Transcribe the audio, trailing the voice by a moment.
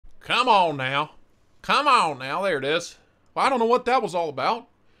Come on now. Come on now. There it is. Well, I don't know what that was all about.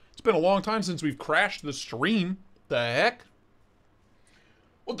 It's been a long time since we've crashed the stream. The heck?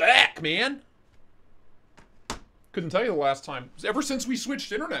 What the heck, man? Couldn't tell you the last time. Ever since we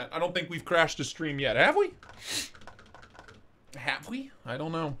switched internet, I don't think we've crashed a stream yet. Have we? Have we? I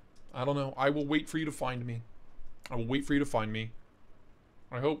don't know. I don't know. I will wait for you to find me. I will wait for you to find me.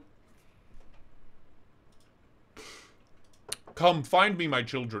 I hope. Come, find me, my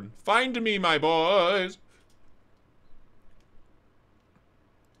children. Find me, my boys.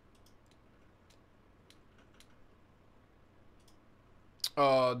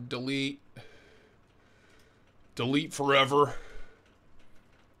 Delete. Delete forever.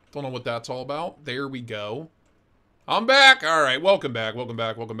 Don't know what that's all about. There we go. I'm back. All right. Welcome back. Welcome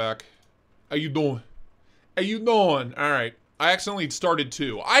back. Welcome back. How you doing? How you doing? All right. I accidentally started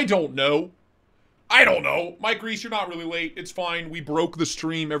too. I don't know. I don't know. Mike Reese, you're not really late. It's fine. We broke the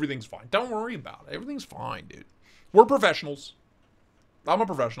stream. Everything's fine. Don't worry about it. Everything's fine, dude. We're professionals. I'm a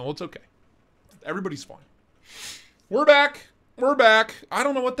professional. It's okay. Everybody's fine. We're back. We're back. I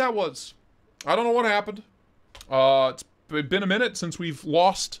don't know what that was. I don't know what happened. It's been a minute since we've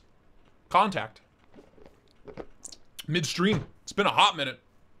lost contact. Midstream. It's been a hot minute.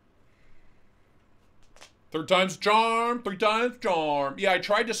 Third time's a charm. Three times charm. Yeah, I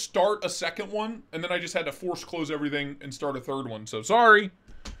tried to start a second one, and then I just had to force close everything and start a third one. So, sorry.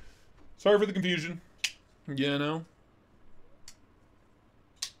 Sorry for the confusion. You know?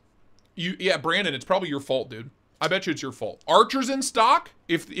 Yeah, Brandon, it's probably your fault, dude. I bet you it's your fault. Archers in stock.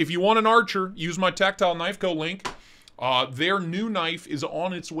 If you want an archer, use my Tactile Knife Co. link. Their new knife is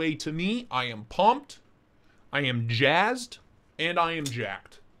on its way to me. I am pumped. I am jazzed. And I am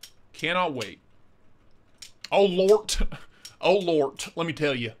jacked. Cannot wait. Oh, Lord. Oh, Lord. Let me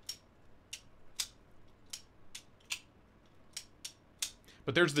tell you.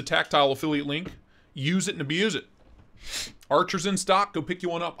 But there's the Tactile affiliate link. Use it and abuse it. Archers in stock. Go pick you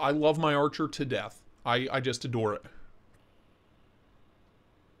one up. I love my archer to death. I just adore it.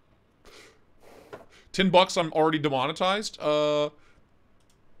 $10, I'm already demonetized. Not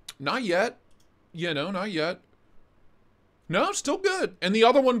yet. You know, not yet. No, still good. And the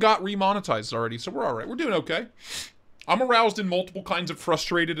other one got remonetized already, so we're all right. We're doing okay. I'm aroused in multiple kinds of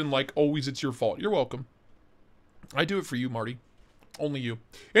frustrated and like, always it's your fault. You're welcome. I do it for you, Marty. Only you.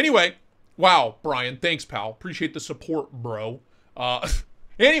 Anyway, wow, Brian, thanks, pal. Appreciate the support, bro.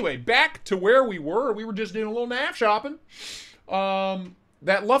 Anyway, back to where we were. We were just doing a little NAF shopping.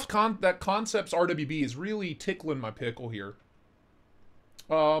 That Concepts RWB is really tickling my pickle here.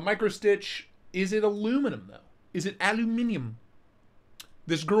 Microstitch, is it aluminum, though? Is it aluminium?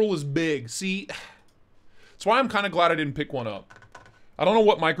 This girl is big. See, that's why I'm kind of glad I didn't pick one up. I don't know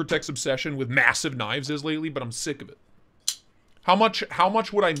what Microtech's obsession with massive knives is lately, but I'm sick of it. How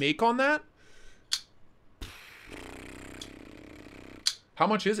much would I make on that? How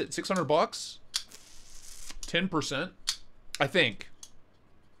much is it? 600 bucks? 10%? I think.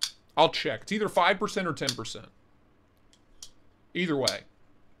 I'll check. It's either 5% or 10%. Either way.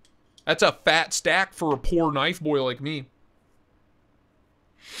 That's a fat stack for a poor knife boy like me.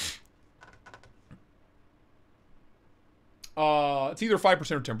 It's either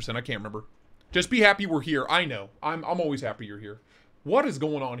 5% or 10%. I can't remember. Just be happy we're here. I know. I'm always happy you're here. What is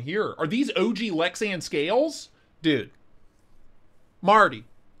going on here? Are these OG Lexan scales? Dude. Marty.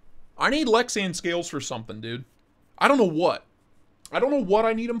 I need Lexan scales for something, dude. I don't know what. I don't know what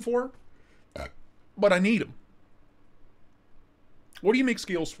I need them for. But I need them. What do you make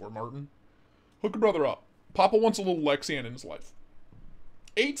scales for, Martin? Hook a brother up. Papa wants a little Lexan in his life.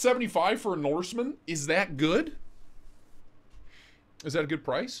 $8.75 for a Norseman? Is that good? Is that a good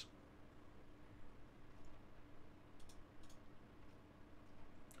price?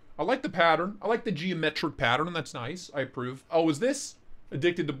 I like the pattern. I like the geometric pattern. That's nice. I approve. Oh, is this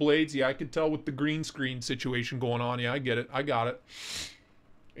addicted to blades? Yeah, I could tell with the green screen situation going on. Yeah, I get it. I got it.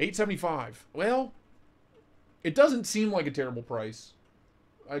 $8.75. Well, it doesn't seem like a terrible price.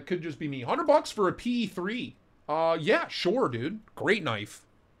 It could just be me. $100 for a PE3. Yeah, sure, dude. Great knife.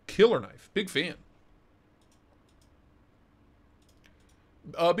 Killer knife. Big fan.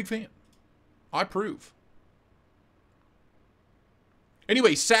 Big fan. I approve.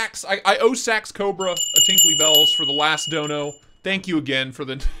 Anyway, Sax, I owe Sax Cobra a Tinkly Bells for the last dono. Thank you again for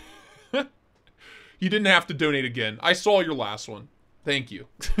the... You didn't have to donate again. I saw your last one. Thank you.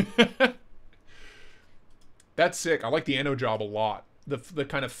 That's sick. I like the anno job a lot. The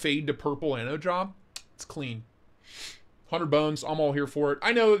kind of fade to purple anno job. It's clean. 100 bones. I'm all here for it.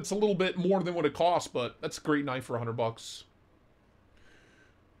 I know it's a little bit more than what it costs, but that's a great knife for 100 bucks.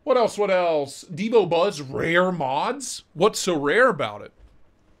 What else? What else? Devo Buzz rare mods? What's so rare about it?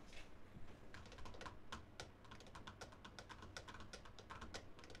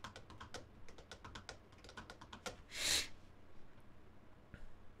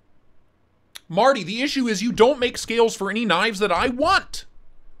 Marty, the issue is you don't make scales for any knives that I want.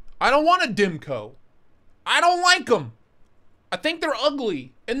 I don't want a Dimco. I don't like them. I think they're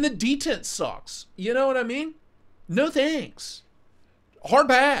ugly, and the detent sucks. You know what I mean? No thanks. Hard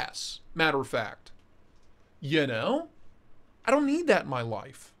pass, matter of fact. You know? I don't need that in my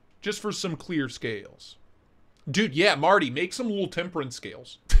life. Just for some clear scales. Dude, yeah, Marty, make some little temperance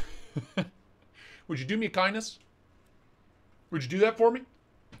scales. Would you do me a kindness? Would you do that for me?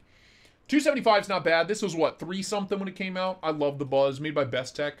 275 is not bad. This was, what, 3-something when it came out? I love the buzz. Made by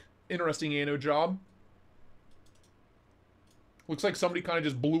Best Tech. Interesting anode job. Looks like somebody kind of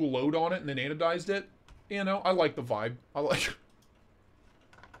just blew a load on it and then anodized it. You know, I like the vibe. I like...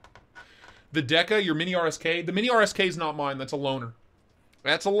 The Deca, your Mini RSK. The Mini RSK is not mine. That's a loaner.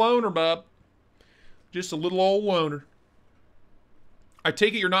 That's a loaner, bub. Just a little old loaner. I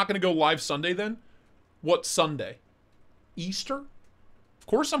take it you're not going to go live Sunday then? What Sunday? Easter? Of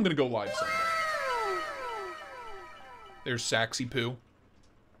course I'm going to go live Sunday. There's Saxy Poo.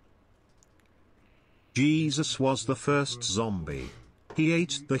 Jesus was the first zombie. He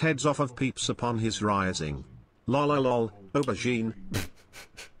ate the heads off of peeps upon his rising. Lol, aubergine.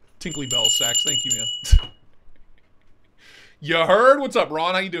 Tinkly bells, Sax. Thank you, man. You heard? What's up,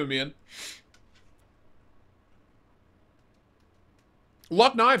 Ron? How you doing, man?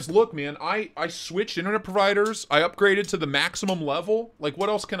 Luck Knives, look, man, I switched internet providers. I upgraded to the maximum level. Like, what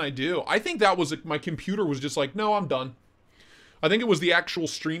else can I do? I think that was, my computer was just like, no, I'm done. I think it was the actual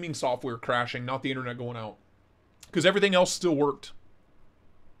streaming software crashing, not the internet going out. Because everything else still worked.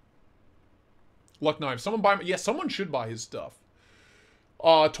 Luck Knives. Someone buy, yeah, someone should buy his stuff.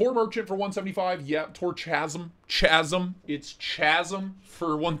 Tor Merchant for 175. Yeah, Tor Chasm. Chasm. It's Chasm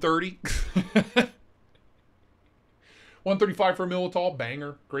for 130. 135 for a Militol,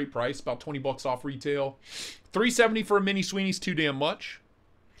 banger, great price, about 20 bucks off retail. 370 for a Mini Sweeney's too damn much.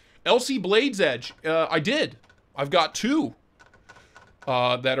 LC Blades Edge, I did. I've got 2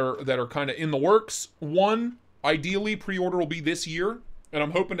 that are kind of in the works. One, ideally, pre-order will be this year, and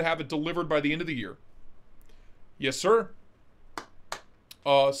I'm hoping to have it delivered by the end of the year. Yes, sir.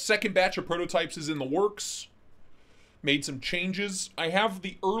 Second batch of prototypes is in the works. Made some changes. I have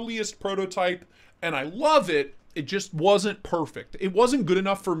the earliest prototype, and I love it. It just wasn't perfect. It wasn't good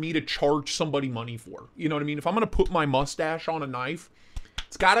enough for me to charge somebody money for. You know what I mean? If I'm going to put my mustache on a knife,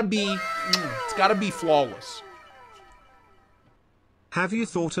 it's got to be flawless. Have you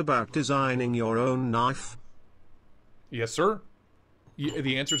thought about designing your own knife? Yes, sir.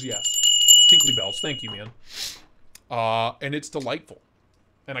 The answer is yes. Tinkly bells. Thank you, man. And it's delightful.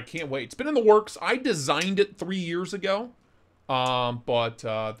 And I can't wait. It's been in the works. I designed it 3 years ago. But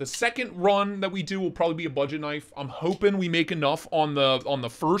the second run that we do will probably be a budget knife. I'm hoping we make enough on the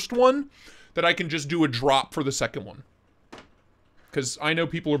first one that I can just do a drop for the second one. Because I know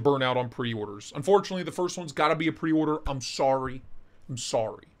people are burnt out on pre-orders. Unfortunately, the first one's got to be a pre-order. I'm sorry. I'm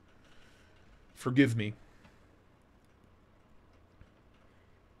sorry. Forgive me.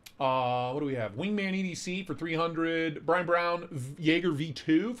 What do we have? Wingman EDC for 300. Brian Brown Jaeger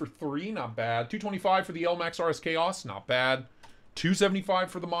V2 for 3. Not bad. 225 for the LMAX RS Chaos. Not bad.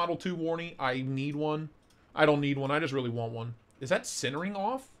 275 for the Model 2 Warning. I need one. I don't need one. I just really want one. Is that centering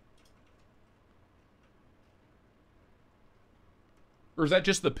off? Or is that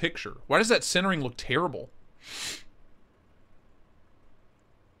just the picture? Why does that centering look terrible?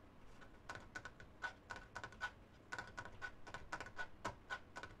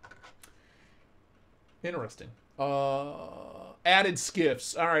 Interesting. Added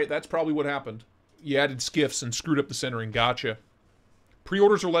skiffs. All right, that's probably what happened. You added skiffs and screwed up the centering. Gotcha.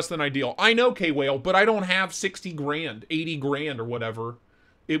 Pre-orders are less than ideal. I know, K-Whale, but I don't have 60 grand, 80 grand, or whatever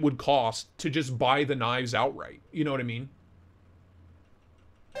it would cost to just buy the knives outright. You know what I mean?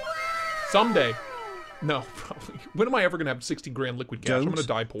 Someday. No, probably. When am I ever going to have 60 grand liquid cash? I'm going to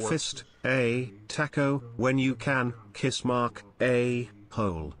die poor. Fist a taco when you can. Kiss mark a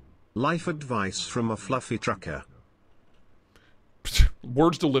hole. Life advice from a fluffy trucker.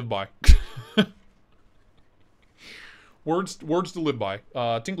 Words to live by. Words to live by.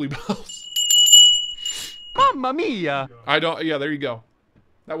 Tinkly bells. Mamma mia! Yeah, there you go.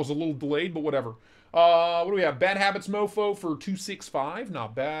 That was a little delayed, but whatever. What do we have? Bad Habits Mofo for 265.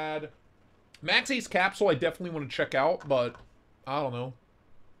 Not bad. Max Ace Capsule I definitely want to check out, but I don't know.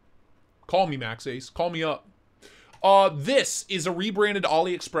 Call me, Max Ace. Call me up. This is a rebranded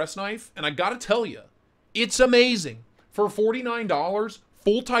AliExpress knife, and I gotta tell you, it's amazing. For $49,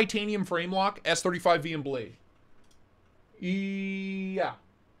 full titanium frame lock, S35V and blade. Yeah.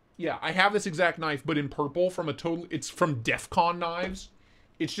 Yeah, I have this exact knife, but in purple from it's from DEFCON Knives.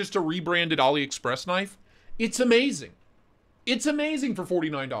 It's just a rebranded AliExpress knife. It's amazing. It's amazing for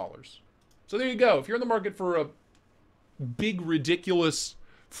 $49. So there you go. If you're in the market for a big, ridiculous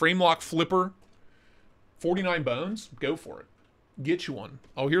frame lock flipper, 49 bones, go for it. Get you one.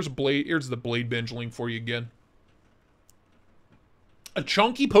 Oh, here's the Blade Binge link for you again. A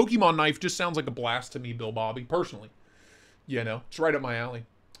chunky Pokemon knife just sounds like a blast to me, Bill Bobby, personally. You know, it's right up my alley.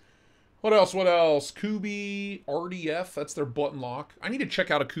 What else? What else? Kubi RDF. That's their button lock. I need to check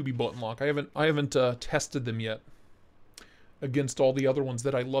out a Kubi button lock. I haven't tested them yet against all the other ones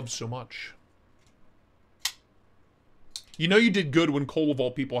that I love so much. You know you did good when Cole of all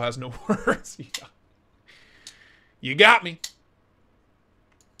people has no words. Yeah. You got me.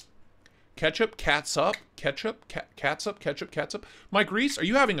 Ketchup, cats up. Ketchup, cats up. Ketchup, cats up. Mike Reese, are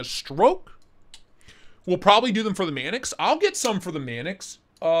you having a stroke? We'll probably do them for the Mannix. I'll get some for the Mannix.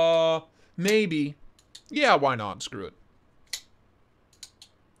 Maybe. Yeah, why not? Screw it.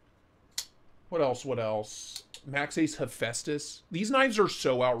 What else? What else? Max Ace Hephaestus. These knives are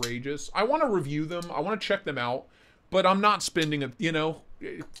so outrageous. I want to review them. I want to check them out. But I'm not spending, you know,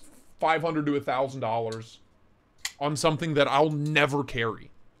 $500 to $1,000 on something that I'll never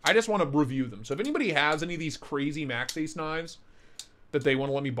carry. I just want to review them. So if anybody has any of these crazy Max Ace knives that they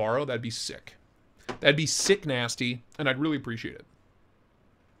want to let me borrow, that'd be sick. That'd be sick nasty, and I'd really appreciate it.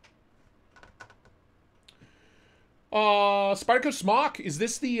 Spyderco Smock. Is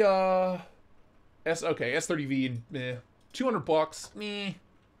this the, okay, S30V, meh. 200 bucks, meh.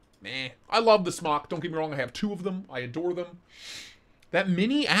 Meh. I love the Smock. Don't get me wrong. I have 2 of them. I adore them. That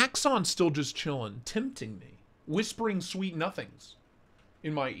mini Axon's still just chilling. Tempting me. Whispering sweet nothings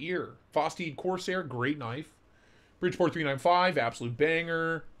in my ear. Fosteed Corsair. Great knife. Bridgeport 395. Absolute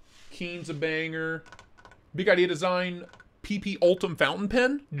banger. Keen's a banger. Big Idea Design. PP Ultim Fountain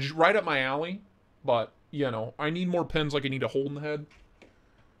Pen. Right up my alley. But, you know, I need more pens like I need a hole in the head.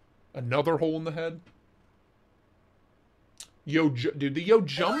 Another hole in the head. Dude, the Yo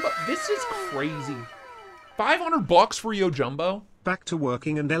Jumbo, this is crazy. 500 bucks for Yo Jumbo? Back to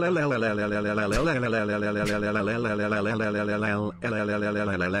working and lurking.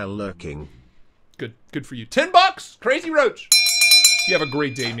 Good for you. 10 bucks! Crazy Roach! You have a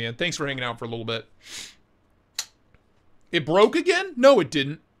great day, man. Thanks for hanging out for a little bit. It broke again? No, it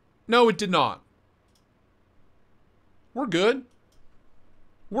didn't. No, it did not. We're good.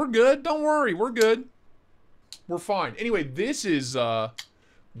 We're good. Don't worry. We're good. We're fine. Anyway, this is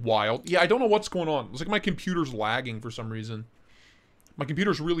wild. Yeah, I don't know what's going on. It's like my computer's lagging for some reason. My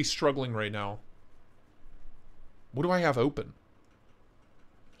computer's really struggling right now. What do I have open?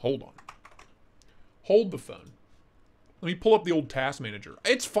 Hold on. Hold the phone. Let me pull up the old task manager.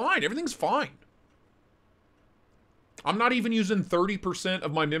 It's fine. Everything's fine. I'm not even using 30%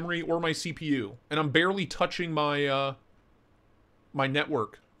 of my memory or my CPU. And I'm barely touching my, my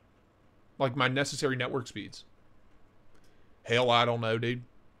network. Like, my necessary network speeds. Hell, I don't know, dude.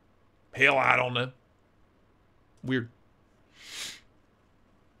 Hell, I don't know. Weird.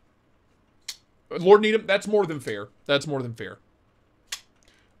 Lord Needham, that's more than fair. That's more than fair.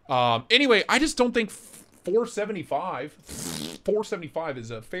 Anyway, I just don't think $475 is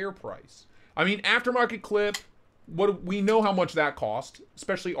a fair price. I mean, aftermarket clip, we know how much that cost,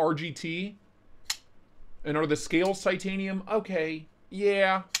 especially RGT. And are the scales titanium? Okay,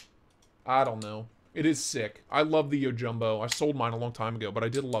 yeah. I don't know. It is sick. I love the Yo Jumbo. I sold mine a long time ago, but I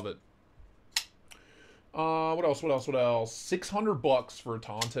did love it. What else? What else? What else? 600 bucks for a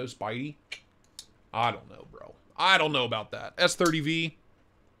Tonto Spidey? I don't know, bro. I don't know about that. S30V.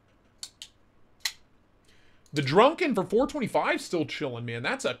 The Drunken for 425 still chilling, man.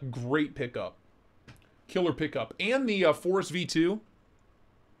 That's a great pickup. Killer pickup. And the Forest V2.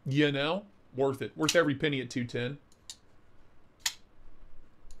 You know? Worth it. Worth every penny at 210.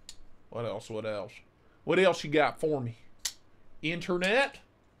 What else? What else? What else you got for me? Internet.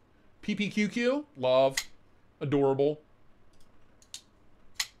 PPQQ. Love. Adorable.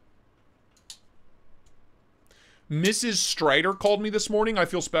 Mrs. Strider called me this morning. I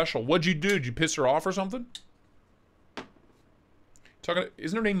feel special. What'd you do? Did you piss her off or something?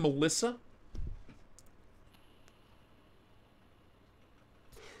 Isn't her name Melissa?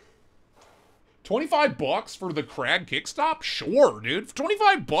 $25 for the Crag kickstop? Sure, dude. For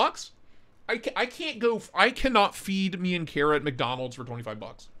 25 bucks? I can't go. I cannot feed me and Kara at McDonald's for 25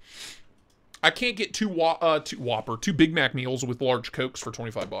 bucks. I can't get two Big Mac meals with large Cokes for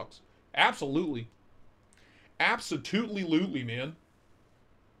 25 bucks. Absolutely. Absolutely, man.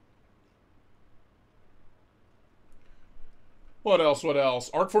 What else? What else?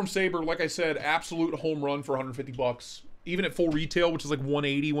 Arcform Saber, like I said, absolute home run for 150 bucks. Even at full retail, which is like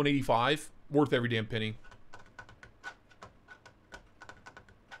 180, 185. Worth every damn penny.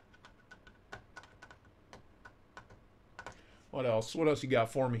 What else? What else you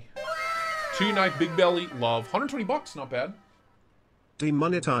got for me? Two knife, big belly, love. 120 bucks, not bad.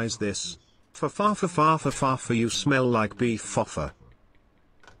 Demonetize this. For you smell like beef foffer.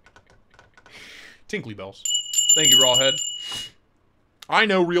 Tinkly bells. Thank you, Rawhead. I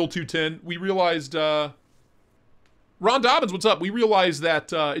know, Real 210. We realized, Ron Dobbins, what's up? We realized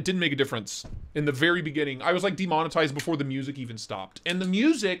that it didn't make a difference in the very beginning. I was like demonetized before the music even stopped. And the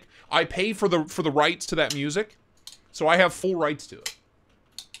music, I pay for the rights to that music. So I have full rights to it.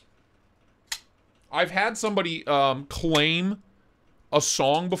 I've had somebody claim a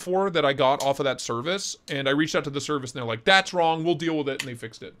song before that I got off of that service, and I reached out to the service, and they're like, that's wrong, we'll deal with it, and they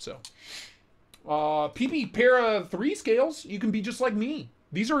fixed it, so. PP Para 3 scales, you can be just like me.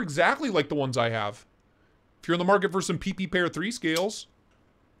 These are exactly like the ones I have. If you're in the market for some PP Para 3 scales,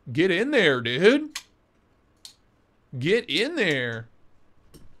 get in there, dude. Get in there.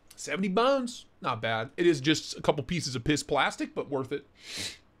 70 bones, not bad. It is just a couple pieces of piss plastic, but worth it.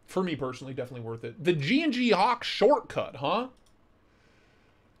 For me personally, definitely worth it. The G&G Hawk shortcut, huh?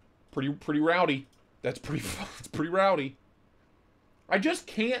 Pretty rowdy. That's pretty rowdy. I just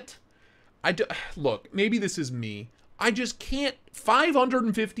can't. Look, maybe this is me. I just can't.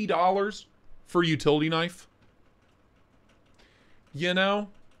 $550 for a utility knife. You know?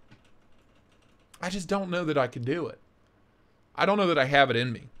 I just don't know that I can do it. I don't know that I have it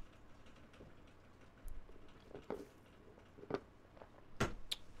in me.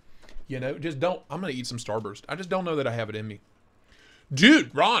 You know, just don't. I'm going to eat some Starburst. I just don't know that I have it in me.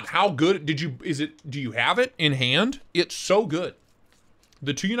 Dude, Ron, how good do you have it in hand? It's so good.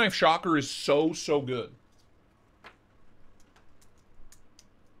 The 2U-Knife Shocker is so good.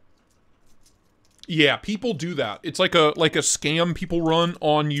 Yeah, people do that. It's like a scam people run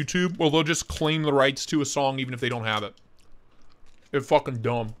on YouTube where they'll just claim the rights to a song even if they don't have it. It's fucking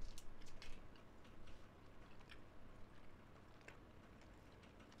dumb.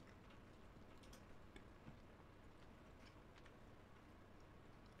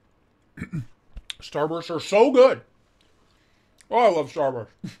 Starbursts are so good. Oh, I love Starburst.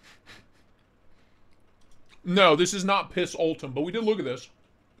 No, this is not Piss Ultim, but we did look at this.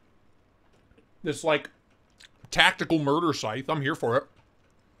 This, like, tactical murder scythe. I'm here for it.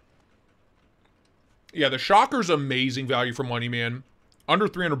 Yeah, the Shocker's amazing value for money, man. Under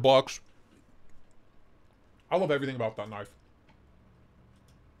 300 bucks. I love everything about that knife.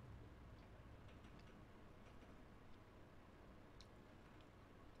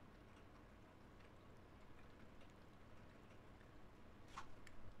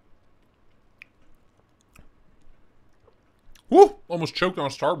 Woo! Almost choked on a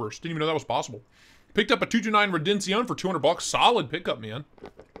Starburst. Didn't even know that was possible. Picked up a 229 Redencion for 200 bucks. Solid pickup, man.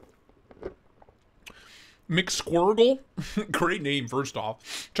 McSquirgle. Great name, first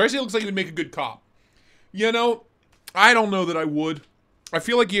off. Tristate looks like he would make a good cop. You know, I don't know that I would. I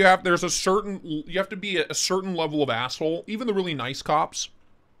feel like you have to be a certain level of asshole. Even the really nice cops.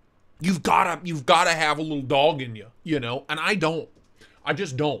 You've gotta have a little dog in you, you know? And I don't. I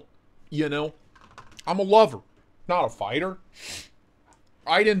just don't. You know? I'm a lover. Not a fighter.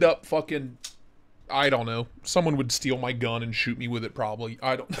 I'd end up fucking, I don't know. Someone would steal my gun and shoot me with it probably.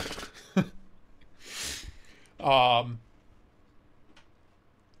 I don't. I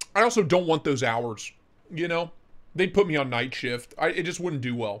also don't want those hours, you know? They'd put me on night shift. It just wouldn't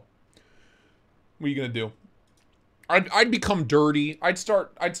do well. What are you gonna do? I'd become dirty. I'd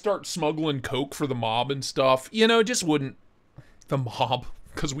start smuggling coke for the mob and stuff. You know, it just wouldn't. The mob,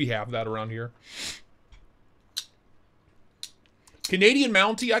 because we have that around here. Canadian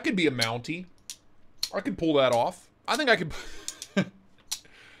Mountie, I could be a Mountie. I could pull that off. I think I could. I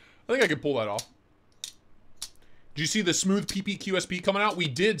think I could pull that off. Did you see the smooth PPQSP coming out? We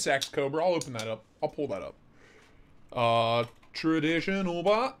did, Sax Cobra. I'll open that up. I'll pull that up. Traditional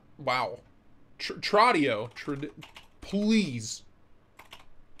bot. Wow. Tradio. Please.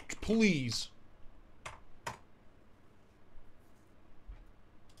 Please.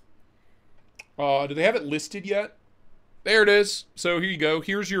 Do they have it listed yet? There it is. So here you go.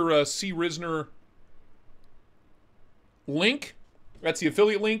 Here's your C. Risner link. That's the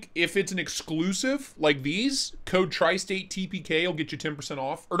affiliate link. If it's an exclusive like these, code Tristate TPK will get you 10%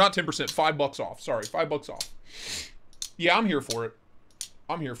 off. Or not 10%, $5 off. Sorry, $5 off. Yeah, I'm here for it.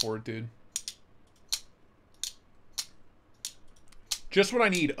 I'm here for it, dude. Just what I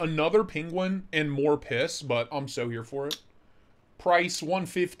need. Another penguin and more piss, but I'm so here for it. Price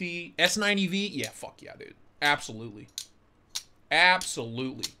 $150. S90V? Yeah, fuck yeah, dude. Absolutely.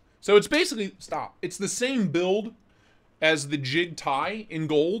 Absolutely. So it's basically, stop. It's the same build as the Jig Tie in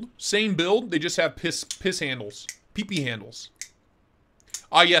gold. Same build. They just have piss handles. Pee-pee handles.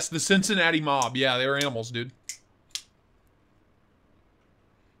 Ah, yes, the Cincinnati Mob. Yeah, they're animals, dude.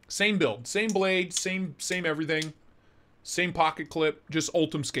 Same build, same blade, same everything. Same pocket clip, just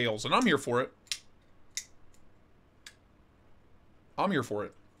Ultim scales. And I'm here for it. I'm here for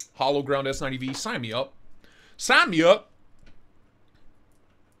it. Hollow ground S90V, sign me up. Sign me up.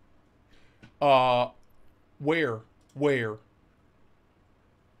 Where?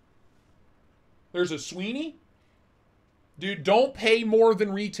 There's a Sweeney? Dude, don't pay more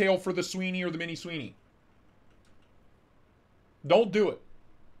than retail for the Sweeney or the mini Sweeney. Don't do it.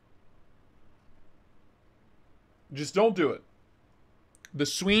 Just don't do it. The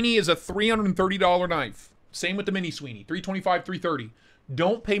Sweeney is a $330 knife. Same with the mini Sweeney. $325, $330.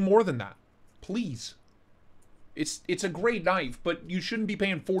 Don't pay more than that. Please. It's a great knife, but you shouldn't be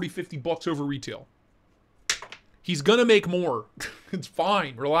paying 40, 50 bucks over retail. He's gonna make more. It's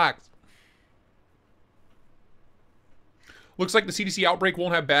fine. Relax. Looks like the CDC Outbreak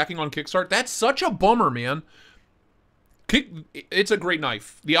won't have backing on Kickstarter. That's such a bummer, man. It's a great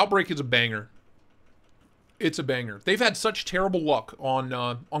knife. The Outbreak is a banger. It's a banger. They've had such terrible luck on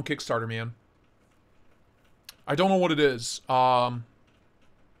Kickstarter, man. I don't know what it is. How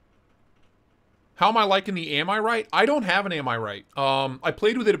am I liking the Am I Right? I don't have an Am I Right. I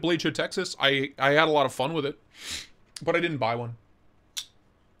played with it at Blade Show Texas. I had a lot of fun with it, but I didn't buy one.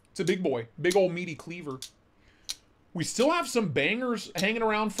 It's a big boy. Big old meaty cleaver. We still have some bangers hanging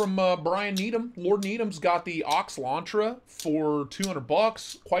around from Brian Needham. Lord Needham's got the Ox Lantra for 200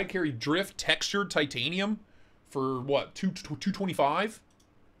 bucks. Quiet Carry Drift textured titanium for what, 225?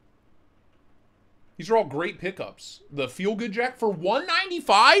 These are all great pickups. The Feel Good Jack for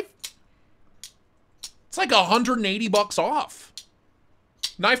 195? It's like 180 bucks off.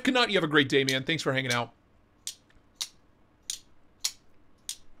 Knife Canutt, you have a great day, man. Thanks for hanging out.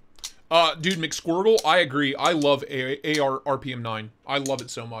 Dude, McSquirgle, I agree. I love AR RPM 9. I love it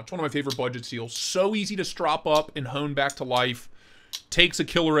so much. One of my favorite budget seals. So easy to strop up and hone back to life. Takes a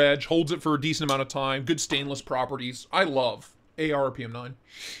killer edge, holds it for a decent amount of time. Good stainless properties. I love AR RPM 9.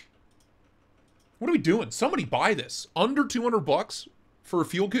 What are we doing? Somebody buy this. Under 200 bucks for a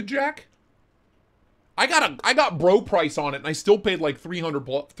Feel Good Jack? I got bro price on it, and I still paid like 300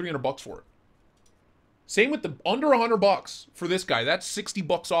 bucks for it. Same with the under 100 bucks for this guy. That's 60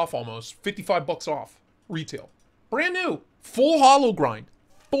 bucks off almost. 55 bucks off retail. Brand new. Full hollow grind.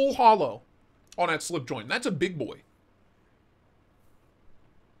 Full hollow on that slip joint. That's a big boy.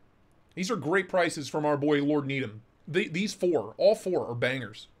 These are great prices from our boy Lord Needham. These four, all four are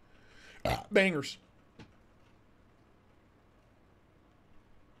bangers. Bangers.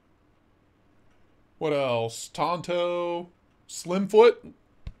 What else? Tonto. Slimfoot.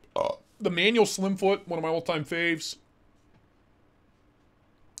 The manual Slimfoot, one of my all-time faves.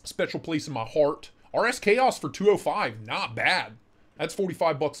 Special place in my heart. RS Chaos for 205, not bad. That's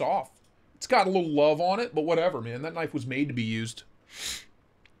 45 bucks off. It's got a little love on it, but whatever, man. That knife was made to be used.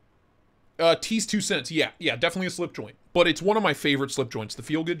 T's 2 cents. Yeah, definitely a slip joint. But it's one of my favorite slip joints. The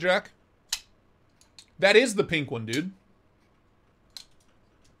Feel Good Jack. That is the pink one, dude.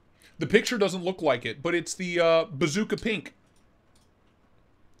 The picture doesn't look like it, but it's the Bazooka Pink.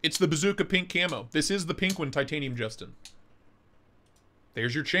 It's the Bazooka Pink camo. This is the pink one, Titanium Justin.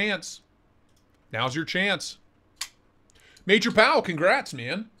 There's your chance. Now's your chance. Major Powell, congrats,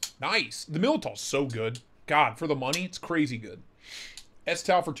 man. Nice. The Milital's so good. God, for the money, it's crazy good.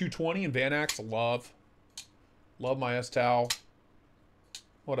 S-Tau for 220 and Van Axe, love. Love my S-Tau.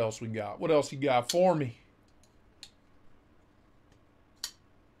 What else we got? What else you got for me?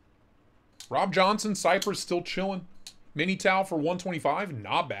 Rob Johnson, Cypress still chilling. Mini Tau for 125,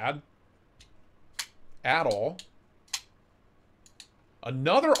 not bad. At all.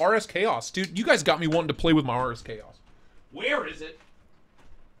 Another RS Chaos. Dude, you guys got me wanting to play with my RS Chaos. Where is it?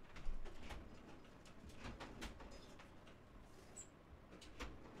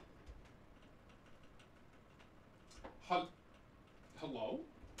 Hello?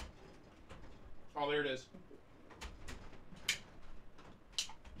 Oh, there it is.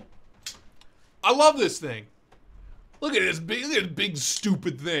 I love this thing. Look at this big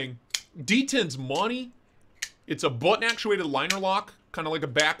stupid thing. D10's money. It's a button-actuated liner lock. Kind of like a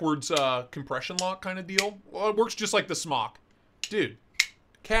backwards compression lock kind of deal. Well, it works just like the smock. Dude,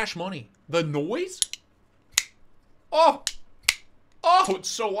 cash money. The noise? Oh! Oh, it's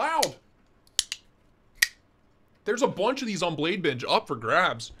so loud. There's a bunch of these on Blade Binge up for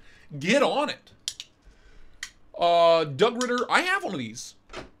grabs. Get on it. Doug Ritter, I have one of these.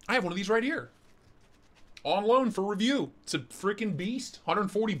 I have one of these right here. On loan for review. It's a freaking beast.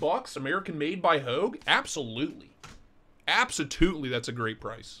 140 bucks. American made by Hogue. Absolutely. Absolutely, that's a great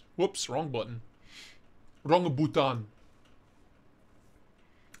price. Whoops, wrong button. Wrong button.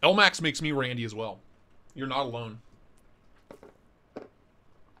 LMAX makes me randy as well. You're not alone.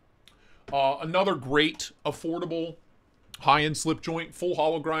 Another great, affordable, high-end slip joint, full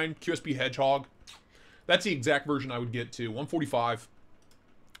hollow grind, QSP Hedgehog. That's the exact version I would get too. 145.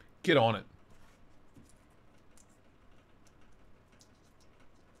 Get on it.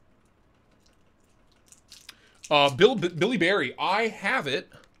 Billy Barry. I have it,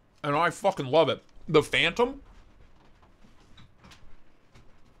 and I fucking love it. The Phantom.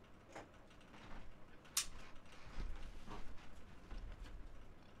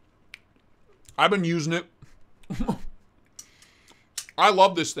 I've been using it. I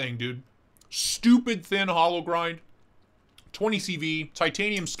love this thing, dude. Stupid thin hollow grind. 20 CV,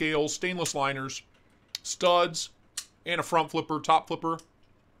 titanium scales, stainless liners, studs, and a front flipper, top flipper.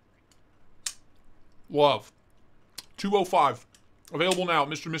 Love. 205. Available now at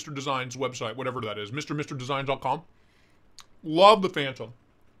Mr. Design's website, whatever that is. MrDesigns.com. Love the Phantom.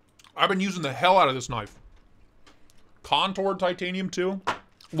 I've been using the hell out of this knife. Contoured titanium too.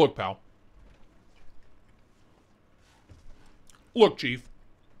 Look, pal. Look, Chief.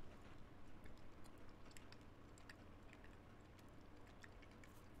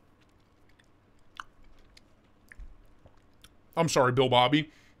 I'm sorry, Bill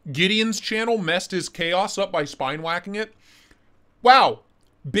Bobby. Gideon's channel messed his chaos up by spine whacking it. Wow.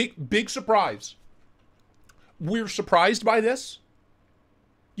 Big surprise. We're surprised by this?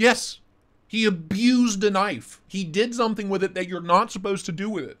 Yes. He abused a knife. He did something with it that you're not supposed to do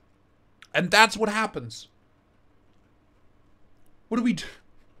with it. And that's what happens. What are we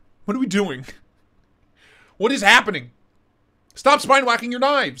doing? What is happening? Stop spine whacking your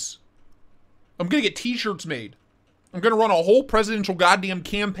knives. I'm gonna get t-shirts made. I'm gonna run a whole presidential goddamn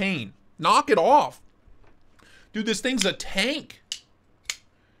campaign. Knock it off. Dude, this thing's a tank.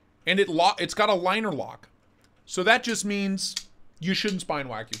 And it's got a liner lock. So that just means you shouldn't spine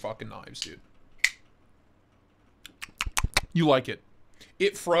whack your fucking knives, dude. You like it.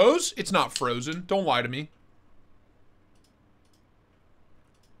 It froze? It's not frozen. Don't lie to me.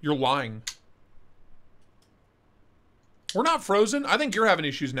 You're lying. We're not frozen. I think you're having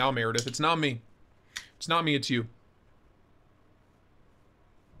issues now, Meredith. It's not me. It's not me, it's you.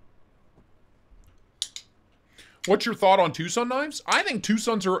 What's your thought on Tucson knives? I think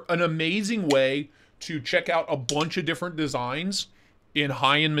Tucsons are an amazing way to check out a bunch of different designs in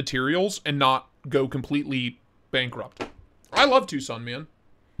high-end materials and not go completely bankrupt. I love Tucson, man.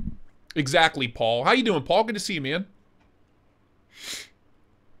 Exactly, Paul. How you doing, Paul? Good to see you, man.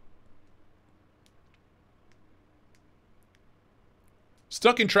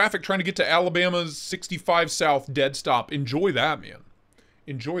 Stuck in traffic trying to get to Alabama's 65 South dead stop. Enjoy that, man.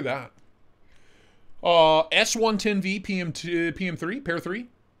 Enjoy that. S110V PM3, pair 3.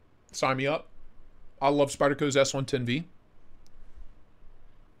 Sign me up. I love Spyderco's S110V.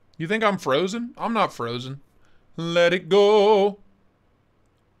 You think I'm frozen? I'm not frozen. Let it go.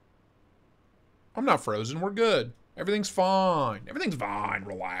 I'm not frozen. We're good. Everything's fine. Everything's fine.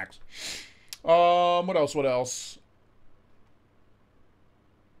 Relax. What else? What else?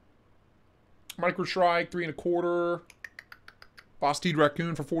 Micro Shrike, 3 1/4. Bastide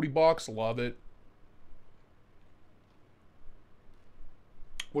Raccoon for $40. Love it.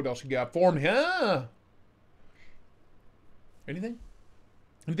 What else you got for me? Huh? Anything?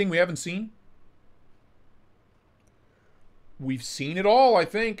 Anything we haven't seen? We've seen it all, I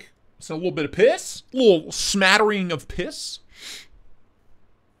think. It's a little bit of piss. A little smattering of piss.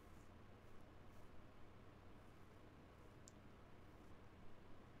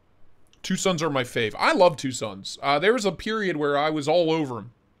 Tucsons are my fave. I love Tucsons. There was a period where I was all over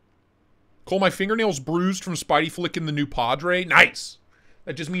them. Call my fingernails bruised from Spidey flicking the new Padre. Nice.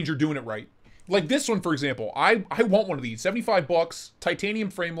 That just means you're doing it right. Like this one, for example. I want one of these. $75.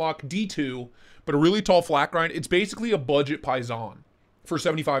 Titanium frame lock. D2. But a really tall flat grind. It's basically a budget Paisan for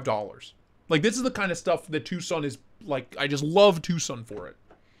 $75. Like this is the kind of stuff that Tucson is like. I just love Tucson for it.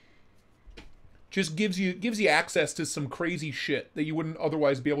 Just gives you access to some crazy shit that you wouldn't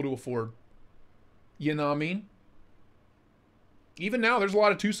otherwise be able to afford. You know what I mean? Even now, there's a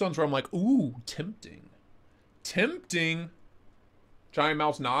lot of Tucsons where I'm like, ooh, tempting. Tempting. Giant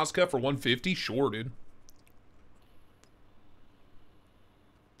Mouse Nazca for $150? Sure, dude.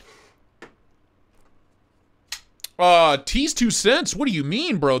 Tease 2 cents? What do you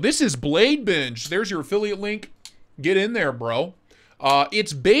mean, bro? This is Blade Binge. There's your affiliate link. Get in there, bro.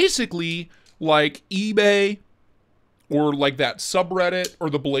 It's basically like eBay or like that subreddit or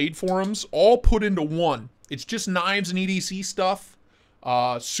the Blade forums all put into one. It's just knives and EDC stuff.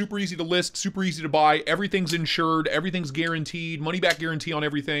 Super easy to list, super easy to buy. Everything's insured, everything's guaranteed, money back guarantee on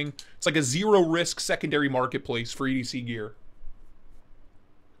everything. It's like a zero risk secondary marketplace for EDC gear.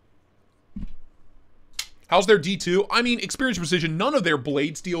 How's their D2? I mean, Experience Precision, none of their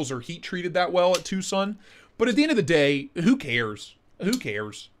blade steels are heat treated that well at Tucson. But at the end of the day, who cares? Who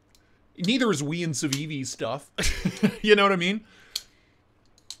cares? Neither is we and Civivi's stuff. You know what I mean?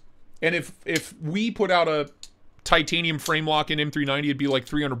 And if we put out a titanium frame lock in M390, it'd be like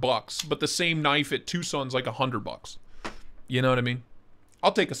 $300. But the same knife at Tucson's like $100. You know what I mean?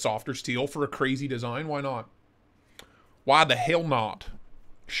 I'll take a softer steel for a crazy design. Why not? Why the hell not?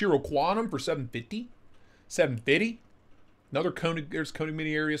 Shiro Quantum for $750. $750. Another Koenig. There's Koenig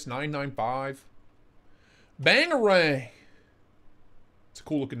Mini Arius $995. Bangarang. It's a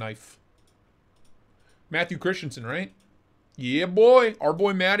cool looking knife. Matthew Christensen, right? Yeah, boy. Our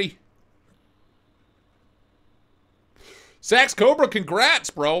boy Matty. Sax Cobra, congrats,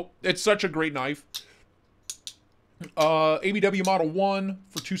 bro. It's such a great knife. ABW Model 1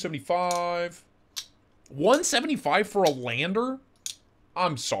 for $275. $175 for a lander?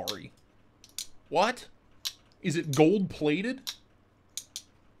 I'm sorry. What? Is it gold plated?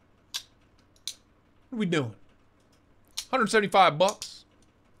 What are we doing? $175.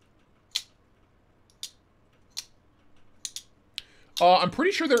 I'm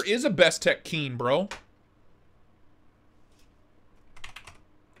pretty sure there is a Best Tech Keen, bro.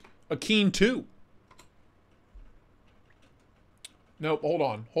 A Keen 2. Nope, hold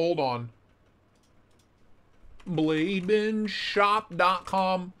on. Hold on.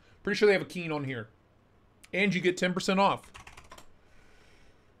 BladeBingeShop.com. Pretty sure they have a Keen on here. And you get 10% off.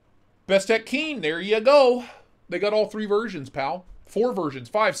 Best Tech Keen, there you go. They got all 3 versions, pal. 4 versions,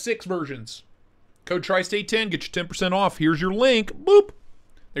 5, 6 versions. Code Tristate 10, get you 10% off. Here's your link. Boop.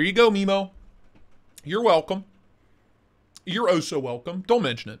 There you go, Mimo. You're welcome. You're oh so welcome. Don't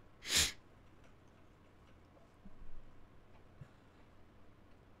mention it.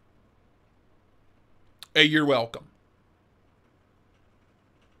 Hey, you're welcome.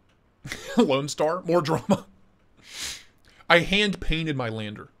 Lone Star, more drama. I hand painted my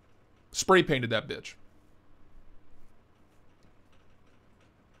lander. Spray painted that bitch.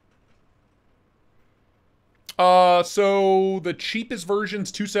 So the cheapest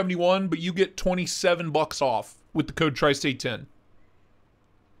version's $271, but you get $27 off with the code Tristate 10.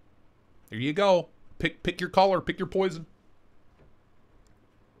 There you go. Pick your color, pick your poison.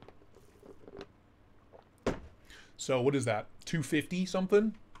 So what is that? 250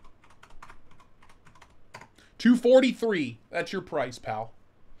 something? 243. That's your price, pal.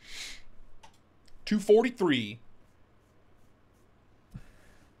 243.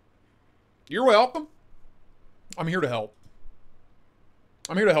 You're welcome. I'm here to help.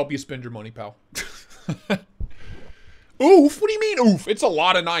 I'm here to help you spend your money, pal. Oof? What do you mean, oof? It's a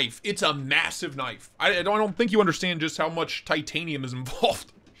lot of knife. It's a massive knife. I don't think you understand just how much titanium is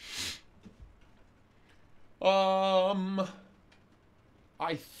involved. I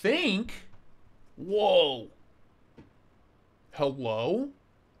think... Whoa. Hello?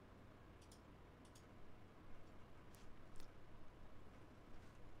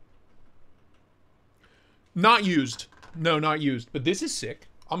 Not used. No, not used. But this is sick.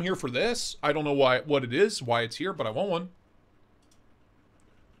 I'm here for this. I don't know what it is, why it's here, but I want one.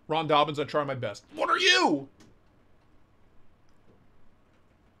 Ron Dobbins, I try my best. What are you?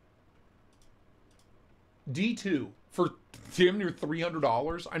 D2 for damn near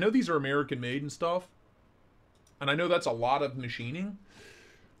 $300. I know these are American made and stuff. And I know that's a lot of machining.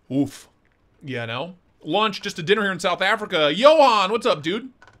 Oof. Yeah, no. Lunch, just a dinner here in South Africa. Johan, what's up, dude?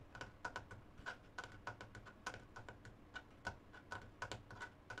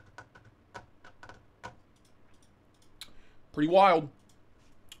 Pretty wild.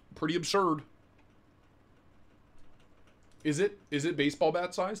 Pretty absurd. Is it baseball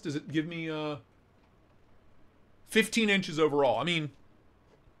bat size? Does it give me 15 inches overall? I mean,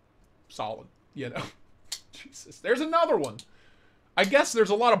 solid, you know. Jesus, there's another one. I guess there's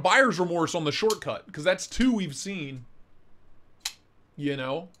a lot of buyer's remorse on the shortcut, because that's 2 we've seen. You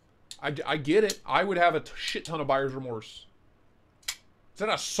know, I get it. I would have a shit ton of buyer's remorse. Is that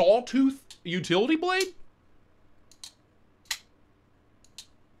a sawtooth utility blade?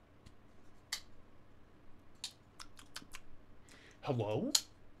 Hello?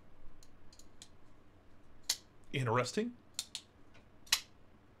 Interesting.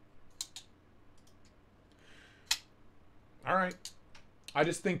 All right. I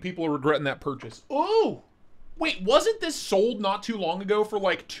just think people are regretting that purchase. Oh! Wait, wasn't this sold not too long ago for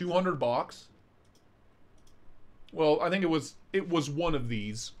like $200? Well, I think it was one of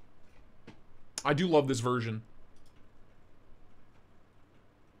these. I do love this version.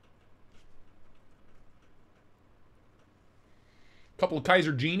 Couple of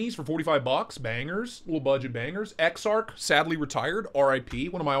Kaiser Genies for $45. Bangers. Little budget bangers. Exarch, sadly retired.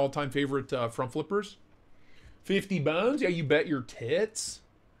 RIP. One of my all-time favorite front flippers. 50 bones? Yeah, you bet your tits.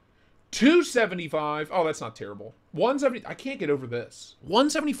 275. Oh, that's not terrible. 170. I can't get over this.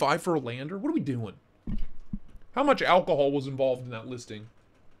 175 for a lander? What are we doing? How much alcohol was involved in that listing?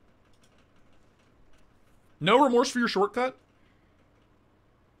 No remorse for your shortcut?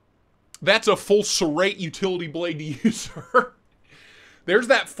 That's a full serrate utility blade to use, sir. There's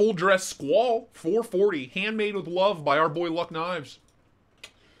that full dress squall. 440. Handmade with love by our boy Luck Knives.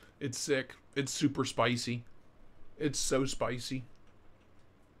 It's sick. It's super spicy. It's so spicy.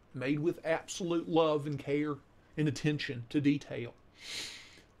 Made with absolute love and care and attention to detail.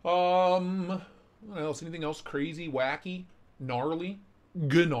 What else? Anything else crazy, wacky, gnarly,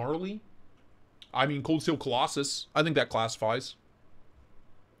 gnarly? I mean, Cold Steel Colossus. I think that classifies.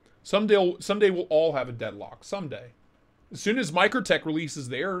 Someday we'll all have a deadlock. Someday. As soon as Microtech releases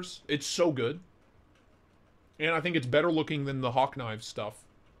theirs, it's so good. And I think it's better looking than the Hawk Knives stuff.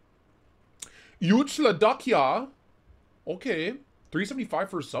 Yuchla Dakya. Okay. 375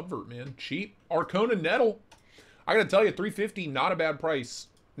 for a subvert, man. Cheap. Arcona Nettle. I gotta tell you, 350, not a bad price.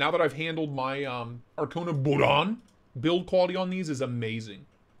 Now that I've handled my Arcona Buran, build quality on these is amazing.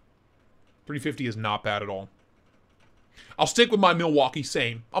 350 is not bad at all. I'll stick with my Milwaukee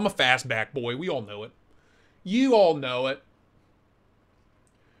same. I'm a fastback boy. We all know it. You all know it.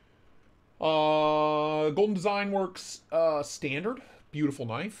 Golden Design Works standard. Beautiful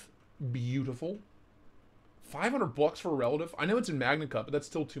knife. Beautiful. 500 bucks for a relative. I know it's in Magna Cut, but that's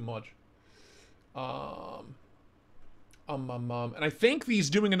still too much. And I think he's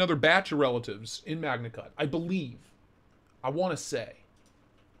doing another batch of relatives in Magna Cut. I believe. I want to say.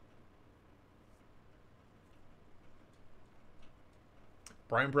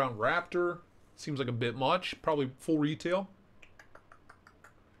 Brian Brown Raptor. Seems like a bit much. Probably full retail.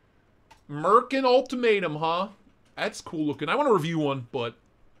 Merkin Ultimatum, huh? That's cool looking. I want to review one, but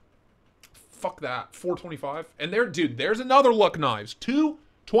fuck that. 425. And there, dude, there's another Luck Knives.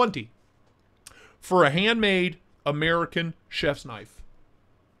 220 for a handmade American chef's knife.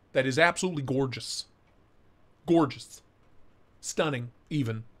 That is absolutely gorgeous. Gorgeous. Stunning,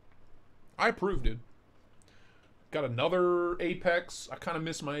 even. I approve, dude. Got another Apex. I kind of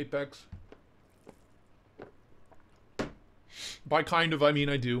miss my Apex. By kind of, I mean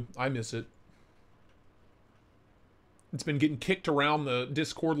I do. I miss it. It's been getting kicked around the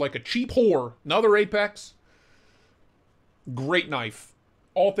Discord like a cheap whore. Another Apex. Great knife.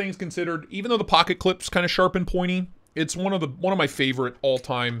 All things considered, even though the pocket clip's kind of sharp and pointy, it's one of my favorite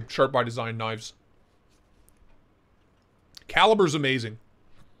all-time Sharp by Design knives. Caliber's amazing.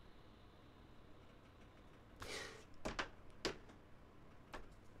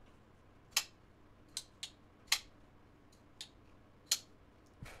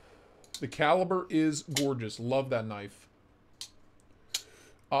 The caliber is gorgeous. Love that knife.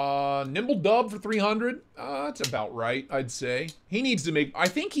 Nimble Dub for 300. That's about right, I'd say. He needs to make... I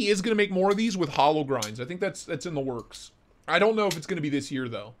think he is going to make more of these with hollow grinds. I think that's in the works. I don't know if it's going to be this year,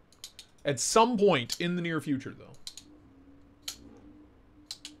 though. At some point in the near future, though.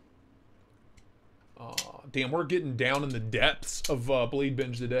 Damn, we're getting down in the depths of Blade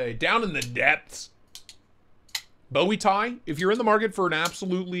Binge today. Down in the depths. Bowie tie, if you're in the market for an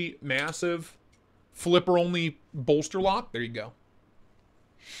absolutely massive flipper-only bolster lock, there you go.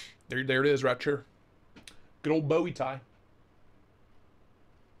 There it is, right here. Good old Bowie tie.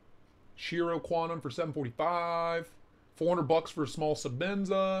 Shiro Quantum for 745. 400 bucks for a small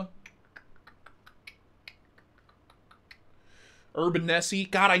Sabenza. Urban Nessie.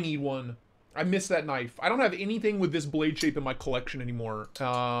 God, I need one. I miss that knife. I don't have anything with this blade shape in my collection anymore.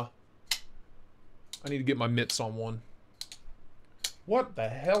 I need to get my mitts on one. What the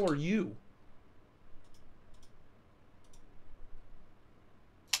hell are you?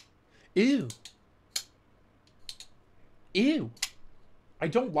 Ew. Ew. I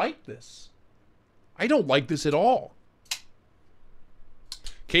don't like this. I don't like this at all.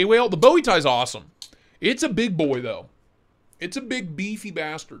 K-Whale, the Bowie tie's awesome. It's a big boy, though. It's a big, beefy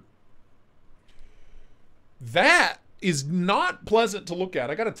bastard. That is not pleasant to look at.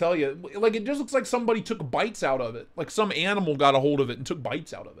 I gotta tell you, like, it just looks like somebody took bites out of it. Like some animal got a hold of it and took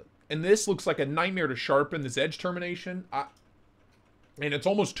bites out of it. And this looks like a nightmare to sharpen, this edge termination. And it's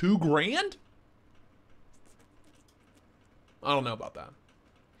almost $2,000? I don't know about that.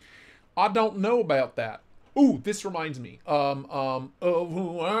 I don't know about that. Ooh, this reminds me. Of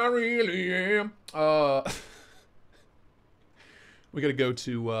who I really am. We gotta go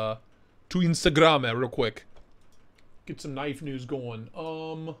to Instagram real quick. Get some knife news going.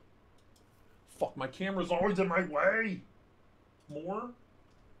 Fuck, my camera's always in my way. More?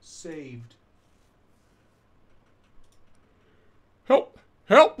 Saved. Help!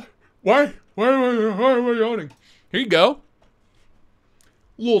 Help! Why am I yawning? Here you go.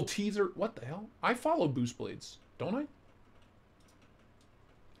 Little teaser. What the hell? I follow Boost Blades, don't I?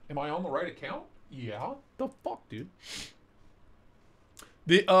 Am I on the right account? Yeah. The fuck, dude?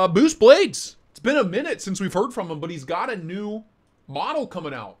 The Boost Blades. It's been a minute since we've heard from him, but he's got a new model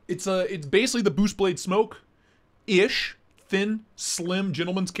coming out. It's basically the Boost Blade Smoke-ish, thin, slim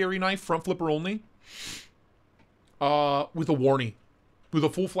gentleman's carry knife, front flipper only. With a warnie. With a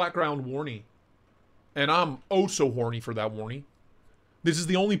full flat ground warnie. And I'm oh so horny for that warnie. This is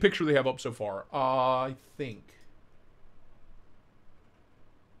the only picture they have up so far. I think.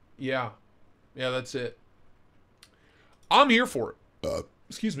 Yeah. Yeah, that's it. I'm here for it.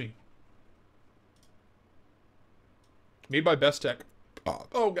 Excuse me. Made by Best Tech.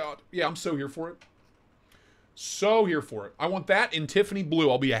 Oh, God. Yeah, I'm so here for it. So here for it. I want that in Tiffany blue.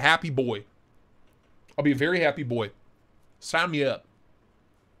 I'll be a happy boy. I'll be a very happy boy. Sign me up.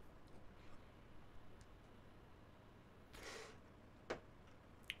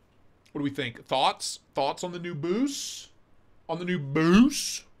 What do we think? Thoughts? Thoughts on the new Boost? On the new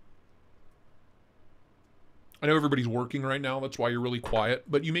Boost? I know everybody's working right now. That's why you're really quiet.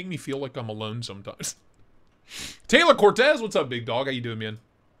 But you make me feel like I'm alone sometimes. Taylor Cortez, what's up, big dog? How you doing, man?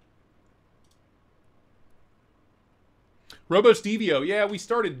 Robo Stevio. Yeah, we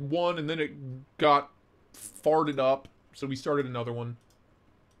started one and then it got farted up. So we started another one.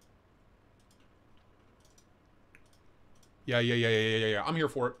 Yeah. I'm here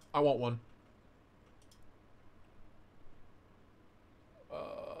for it. I want one.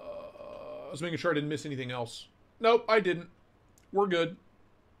 I was making sure I didn't miss anything else. Nope, I didn't. We're good.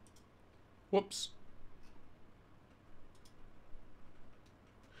 Whoops.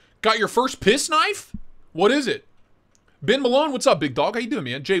 Got your first piss knife? What is it? Ben Malone, what's up, big dog? How you doing,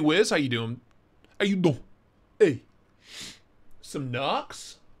 man? Jay Wiz, how you doing? How you doing? Hey. Some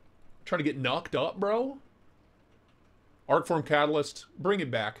knucks? Trying to get knucked up, bro? Artform Catalyst. Bring it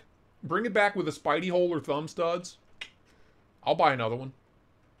back. Bring it back with a Spidey hole or thumb studs. I'll buy another one.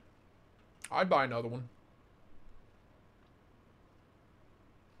 I'd buy another one.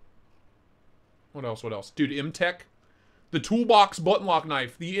 What else? What else? Dude, M-Tech. The Toolbox button lock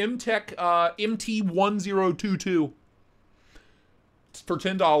knife. The M-Tech MT1022. It's for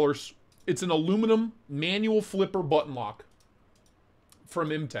 $10. It's an aluminum manual flipper button lock.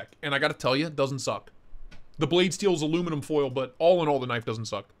 From M-Tech. And I gotta tell you, it doesn't suck. The blade steel's aluminum foil, but all in all, the knife doesn't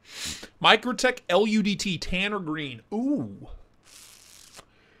suck. Microtech LUDT, tan or green. Ooh.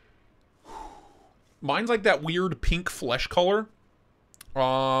 Mine's like that weird pink flesh color.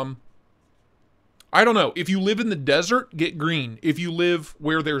 I don't know. If you live in the desert, get green. If you live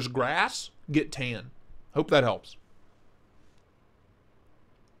where there's grass, get tan. Hope that helps.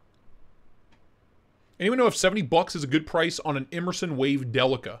 Anyone know if 70 bucks is a good price on an Emerson Wave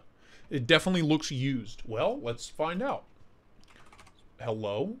Delica? It definitely looks used. Well, let's find out.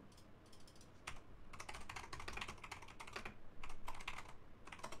 Hello?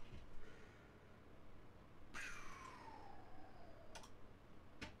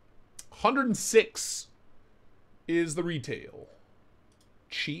 $106 is the retail.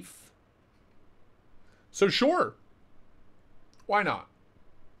 Chief. So sure. Why not?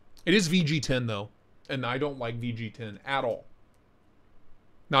 It is VG10 though. And I don't like VG10 at all.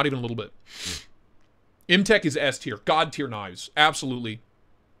 Not even a little bit. M-Tech is S tier. God tier knives. Absolutely.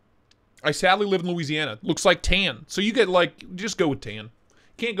 I sadly live in Louisiana. Looks like tan. So you get like, just go with tan.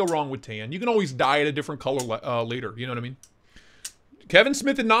 Can't go wrong with tan. You can always dye it a different color later. You know what I mean? Kevin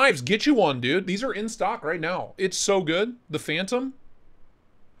Smith and Knives. Get you one, dude. These are in stock right now. It's so good. The Phantom.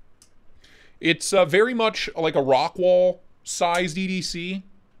 It's very much like a Rockwall sized EDC.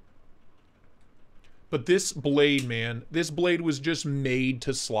 But this blade, man, this blade was just made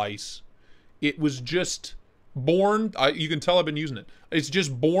to slice. It was just born, you can tell I've been using it. It's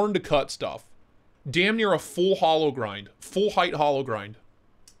just born to cut stuff. Damn near a full hollow grind. Full height hollow grind.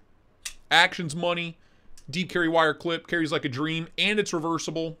 Action's money. Deep carry wire clip. Carries like a dream. And it's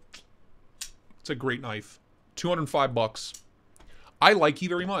reversible. It's a great knife. 205 bucks. I like you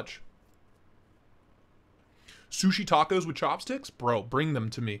very much. Sushi tacos with chopsticks? Bro, bring them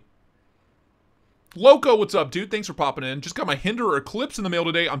to me. Loco, what's up, dude? Thanks for popping in. Just got my Hinderer Eclipse in the mail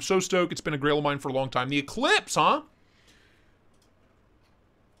today. I'm so stoked. It's been a grail of mine for a long time. The Eclipse, huh?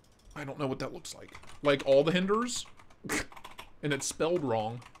 I don't know what that looks like. Like all the Hinderers? And it's spelled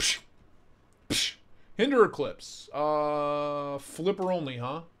wrong. Psh. Psh. Hinderer Eclipse. Flipper only,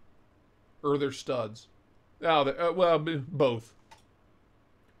 huh? Or they're studs? Oh, well, both.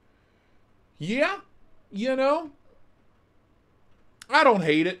 Yeah, you know? I don't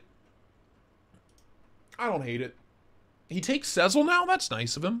hate it. I don't hate it. He takes Sezzle now? That's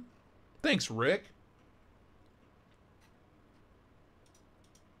nice of him. Thanks, Rick.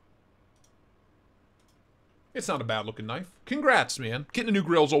 It's not a bad looking knife. Congrats, man. Getting a new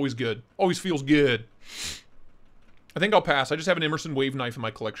grill is always good. Always feels good. I think I'll pass. I just have an Emerson wave knife in my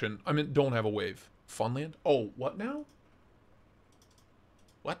collection. I mean, don't have a wave. Funland? Oh, what now?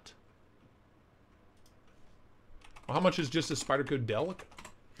 What? Well, how much is just a Spyderco Delic?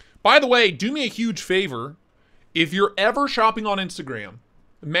 By the way, do me a huge favor. If you're ever shopping on Instagram,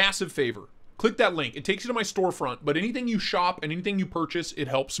 massive favor. Click that link. It takes you to my storefront. But anything you shop and anything you purchase, it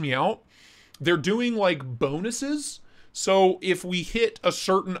helps me out. They're doing like bonuses. So if we hit a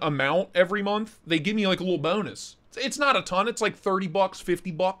certain amount every month, they give me like a little bonus. It's not a ton. It's like 30 bucks,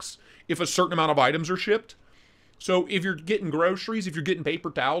 50 bucks if a certain amount of items are shipped. So if you're getting groceries, if you're getting paper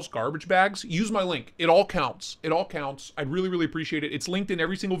towels, garbage bags, use my link. It all counts. It all counts. I'd really, really appreciate it. It's linked in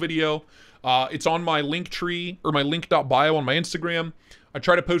every single video. It's on my link tree or my link.bio on my Instagram. I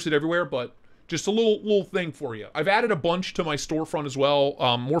try to post it everywhere, but just a little thing for you. I've added a bunch to my storefront as well.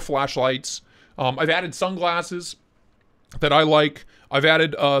 More flashlights. I've added sunglasses that I like. I've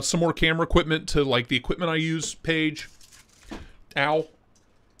added some more camera equipment to like the equipment I use page. Ow.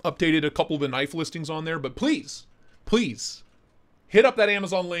 Updated a couple of the knife listings on there, but please hit up that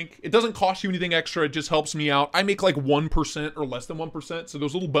Amazon link. It doesn't cost you anything extra. It just helps me out. I make like 1% or less than 1%, so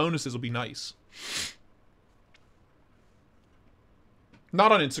those little bonuses will be nice.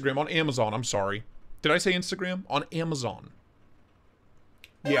 Not on Instagram, on Amazon. I'm sorry. Did I say Instagram? On Amazon.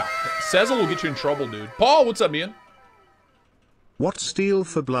 Yeah. Sezzle will get you in trouble, dude. Paul, what's up, man? What steel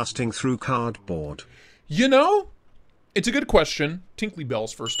for blasting through cardboard? You know, it's a good question. Tinkly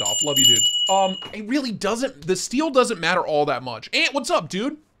Bells, first off. Love you, dude. It really doesn't... The steel doesn't matter all that much. Ant, what's up,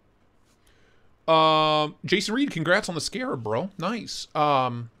 dude? Jason Reed, congrats on the Scarab, bro. Nice.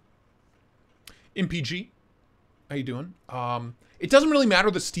 MPG, how you doing? It doesn't really matter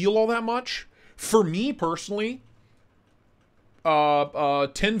the steel all that much. For me, personally,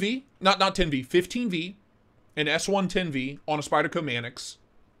 10V, not 10V, 15V, and S1 10V on a Spyderco Manix.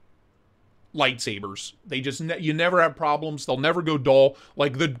 Lightsabers. They just, you never have problems. They'll never go dull.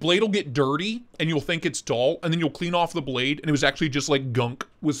 Like, the blade will get dirty, and you'll think it's dull, and then you'll clean off the blade, and it was actually just, like, gunk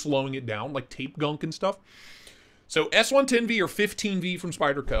was slowing it down, like tape gunk and stuff. So, S1 10V or 15V from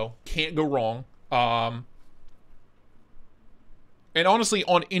Spyderco. Can't go wrong. And honestly,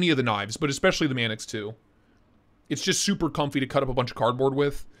 on any of the knives, but especially the Manix too. It's just super comfy to cut up a bunch of cardboard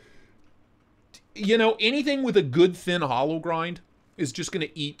with. You know, anything with a good thin hollow grind is just going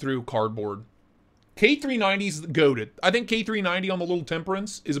to eat through cardboard. K390's goated. I think K390 on the little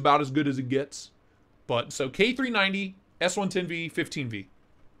Temperance is about as good as it gets. But, so K390, S110V, 15V.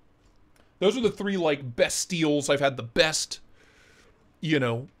 Those are the three, like, best steels I've had the best, you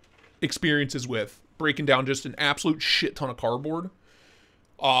know, experiences with. Breaking down just an absolute shit ton of cardboard.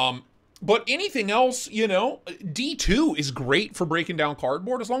 But anything else, you know, D2 is great for breaking down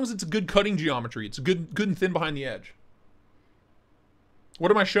cardboard as long as it's a good cutting geometry. It's good and thin behind the edge.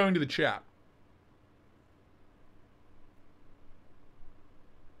 What am I showing to the chat?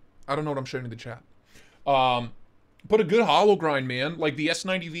 I don't know what I'm showing to the chat. But a good hollow grind, man, like the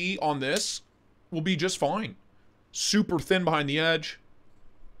S90V on this will be just fine. Super thin behind the edge.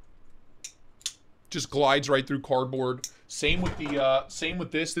 Just glides right through cardboard. Same with the same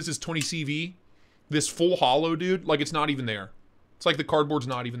with this. This is 20CV. This full hollow, dude, like it's not even there. It's like the cardboard's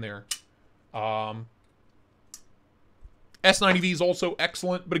not even there. S90V is also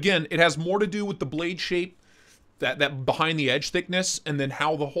excellent, but again, it has more to do with the blade shape, that behind the edge thickness, and then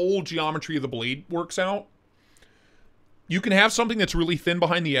how the whole geometry of the blade works out. You can have something that's really thin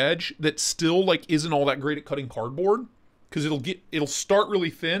behind the edge that still like isn't all that great at cutting cardboard. Because it'll start really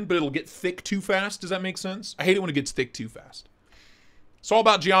thin, but it'll get thick too fast. Does that make sense? I hate it when it gets thick too fast. It's all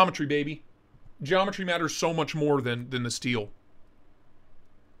about geometry, baby. Geometry matters so much more than the steel.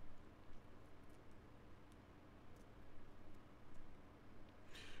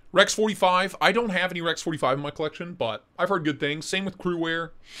 Rex 45. I don't have any Rex 45 in my collection, but I've heard good things. Same with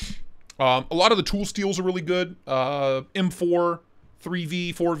Crewwear. A lot of the tool steels are really good. M4,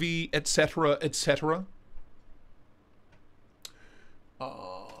 3V, 4V, etc., etc.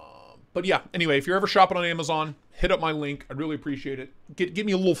 But yeah, anyway, if you're ever shopping on Amazon, hit up my link. I'd really appreciate it. Give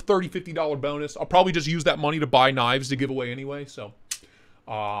me a little $30, $50 bonus. I'll probably just use that money to buy knives to give away anyway. So,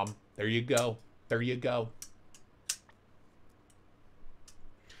 there you go. There you go.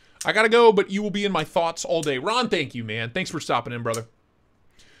 I gotta go, but you will be in my thoughts all day. Ron, thank you, man. Thanks for stopping in, brother.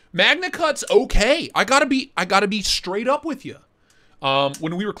 Magna Cut's okay. I gotta be straight up with you.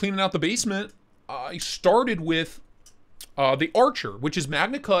 When we were cleaning out the basement, I started with the Archer, which is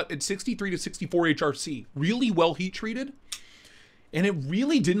Magna Cut at 63 to 64 HRC. Really well heat treated. And it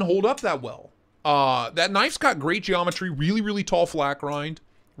really didn't hold up that well. That knife's got great geometry, really, really tall flat grind,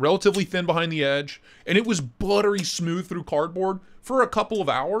 relatively thin behind the edge, and it was buttery smooth through cardboard for a couple of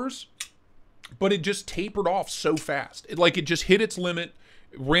hours, but it just tapered off so fast. It just hit its limit,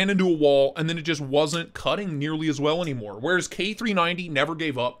 ran into a wall, and then it just wasn't cutting nearly as well anymore. Whereas K390 never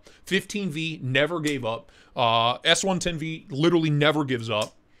gave up, 15V never gave up, S110V literally never gives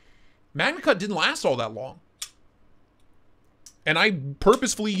up. MagnaCut didn't last all that long. And I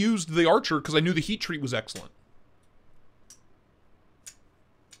purposefully used the Archer because I knew the heat treat was excellent.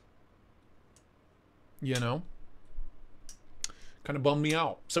 You know? Kind of bummed me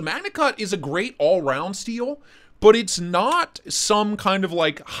out. So MagnaCut is a great all-round steel, but it's not some kind of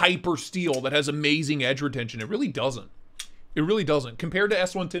like hyper steel that has amazing edge retention. It really doesn't. It really doesn't. Compared to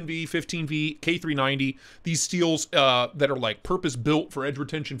S110V, 15V, K390, these steels that are like purpose-built for edge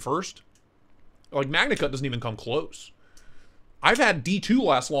retention first, like MagnaCut doesn't even come close. I've had D2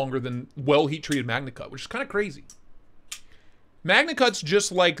 last longer than well heat-treated MagnaCut, which is kind of crazy. MagnaCut's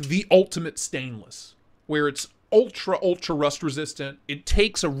just like the ultimate stainless, where it's ultra rust resistant. It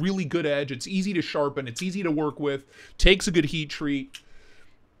takes a really good edge. It's easy to sharpen. It's easy to work with. Takes a good heat treat.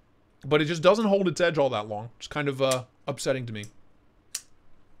 But it just doesn't hold its edge all that long. It's kind of upsetting to me.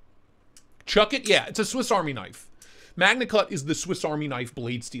 Chuck it? Yeah, it's a Swiss Army knife. MagnaCut is the Swiss Army knife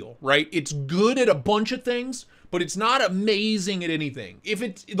blade steel, right? It's good at a bunch of things, but it's not amazing at anything.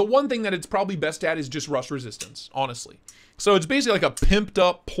 The one thing that it's probably best at is just rust resistance, honestly. So it's basically like a pimped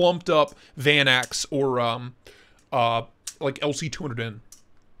up, plumped up Van Axe or like LC200N.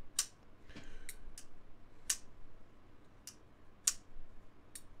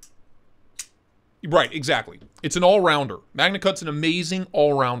 Right, exactly. It's an all-rounder. MagnaCut's an amazing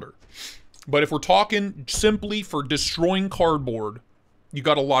all-rounder. But if we're talking simply for destroying cardboard, you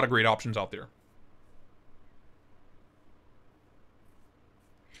got a lot of great options out there.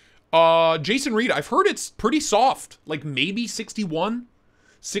 Jason Reed, I've heard it's pretty soft. Like maybe 61,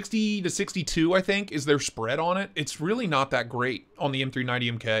 60 to 62, I think, is their spread on it. It's really not that great on the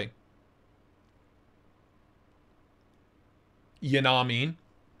M390 MK. You know what I mean?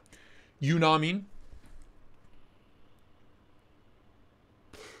 You know what I mean?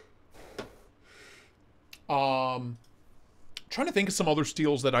 Trying to think of some other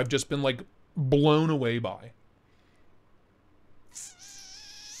steels that I've just been like blown away by.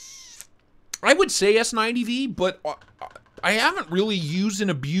 I would say S90V, but I haven't really used and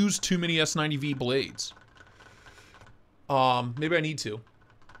abused too many S90V blades. Maybe I need to.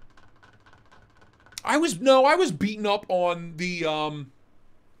 I was beaten up on the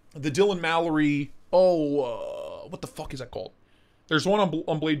Dylan Mallory. What the fuck is that called? There's one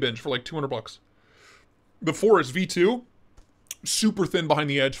on BLADEBINGE for like 200 bucks. The Forest V2, super thin behind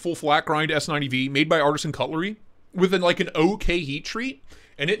the edge, full flat grind S90V, made by Artisan Cutlery, with like an okay heat treat,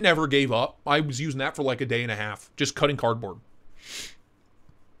 and it never gave up. I was using that for like a day and a half, just cutting cardboard.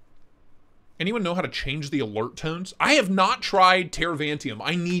 Anyone know how to change the alert tones? I have not tried Terravantium.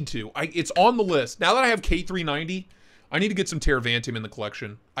 I need to. It's on the list. Now that I have K390, I need to get some Terravantium in the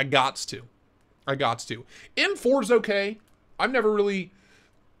collection. I gots to. M4's okay. I've never really...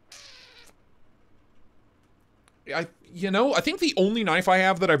 I think the only knife I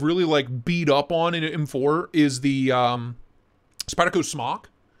have that I've really like beat up on in M4 is the Spyderco Smock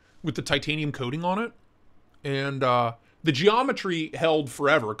with the titanium coating on it. And the geometry held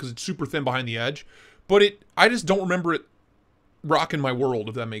forever because it's super thin behind the edge. But I just don't remember it rocking my world,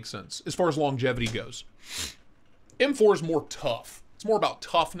 if that makes sense, as far as longevity goes. M4 is more tough. It's more about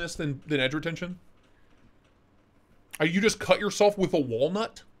toughness than edge retention. You just cut yourself with a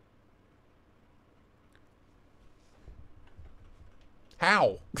walnut?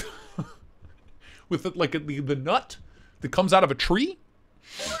 How? With the nut that comes out of a tree?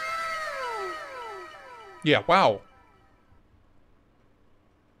 Yeah, wow.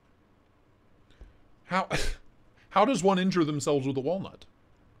 How does one injure themselves with a walnut?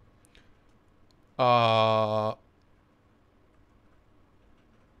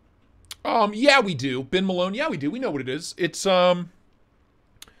 Yeah, we do. Ben Malone, yeah, we do. We know what it is. It's, oh,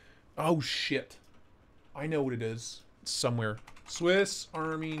 shit. I know what it is. It's somewhere. Swiss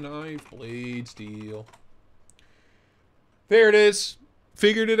Army knife, blade steel. There it is.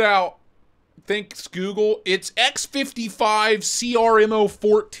 Figured it out. Thanks, Google. It's X55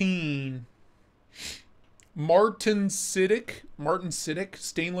 CRMO14. Martensitic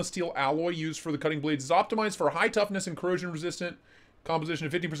stainless steel alloy used for the cutting blades is optimized for high toughness and corrosion resistant. Composition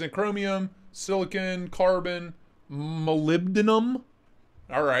of 50% chromium, silicon, carbon, molybdenum.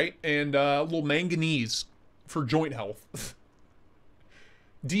 All right, and a little manganese for joint health.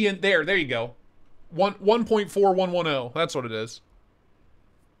 There you go. 1.4110. That's what it is.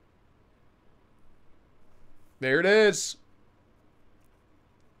 There it is.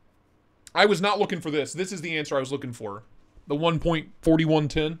 I was not looking for this. This is the answer I was looking for. The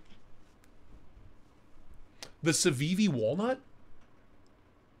 1.4110. The Civivi Walnut?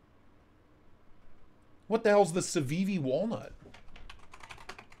 What the hell's the Civivi Walnut?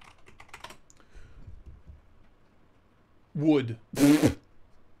 Wood.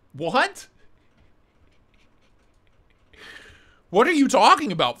 What? What are you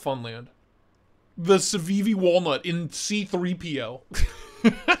talking about, Funland? The Civivi Walnut in C3PO.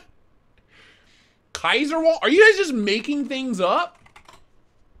 Kaiser Wall? Are you guys just making things up?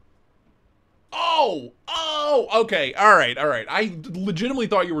 Oh, okay. All right. I legitimately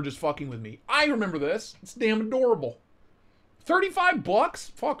thought you were just fucking with me. I remember this. It's damn adorable. 35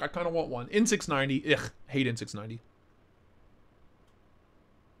 bucks? Fuck, I kind of want one. N690. Ugh, hate N690.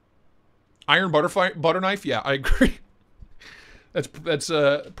 Iron butter knife? Yeah, I agree. That's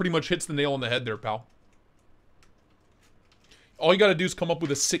pretty much hits the nail on the head there, pal. All you gotta do is come up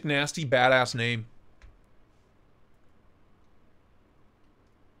with a sick, nasty, badass name.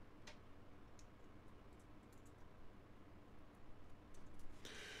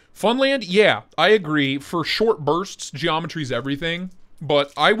 Funland, yeah, I agree. For short bursts, geometry's everything.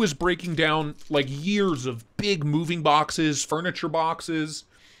 But I was breaking down, like, years of big moving boxes, furniture boxes,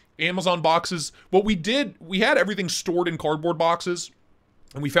 Amazon boxes. What we did, we had everything stored in cardboard boxes.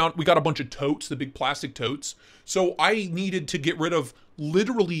 And we got a bunch of totes, the big plastic totes. So I needed to get rid of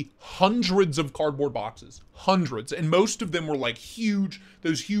literally hundreds of cardboard boxes. Hundreds. And most of them were like huge,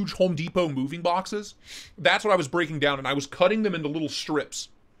 those huge Home Depot moving boxes. That's what I was breaking down. And I was cutting them into little strips.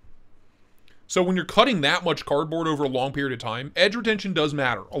 So when you're cutting that much cardboard over a long period of time, edge retention does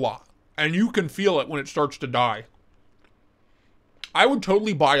matter a lot. And you can feel it when it starts to die. I would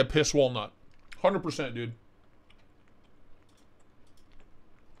totally buy a piss walnut. 100%, dude.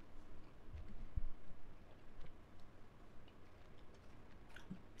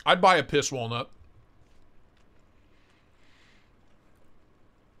 I'd buy a piss walnut.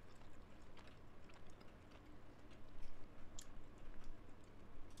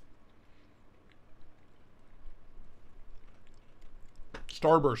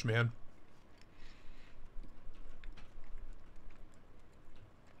 Starburst, man.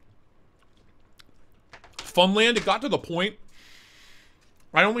 Funland, it got to the point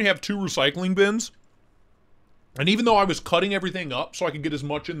I only have 2 recycling bins. And even though I was cutting everything up so I could get as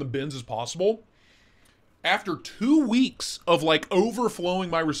much in the bins as possible, after 2 weeks of like overflowing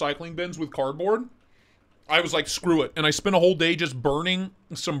my recycling bins with cardboard, I was like, screw it. And I spent a whole day just burning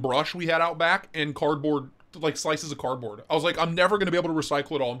some brush we had out back and cardboard, like slices of cardboard. I was like, I'm never going to be able to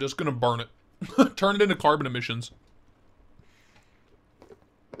recycle it all. I'm just going to burn it. Turn it into carbon emissions.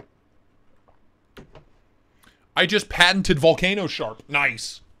 I just patented Volcano Sharp.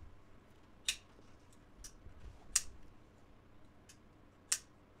 Nice.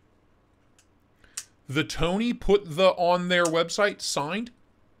 The Tony put the on their website signed?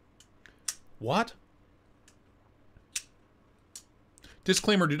 What?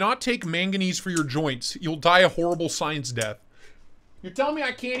 Disclaimer, do not take manganese for your joints. You'll die a horrible science death. You're telling me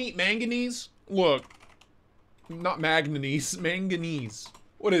I can't eat manganese? Look. Not manganese. Manganese.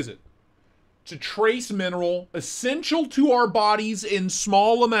 What is it? It's a trace mineral essential to our bodies in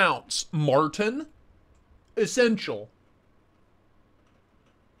small amounts. Martin? Essential.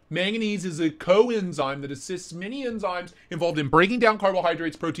 Manganese is a coenzyme that assists many enzymes involved in breaking down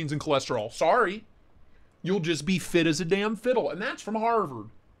carbohydrates, proteins, and cholesterol. Sorry. You'll just be fit as a damn fiddle. And that's from Harvard.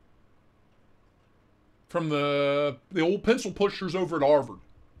 From the old pencil pushers over at Harvard.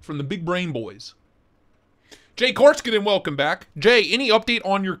 From the big brain boys. Jay Kortskin, welcome back. Jay, any update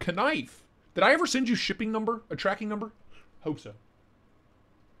on your knife? Did I ever send you shipping number? A tracking number? Hope so.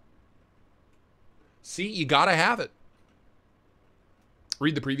 See, you gotta have it.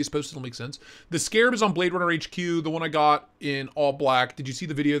 Read the previous post, it'll make sense. The Scarab is on Blade Runner HQ, the one I got in all black. Did you see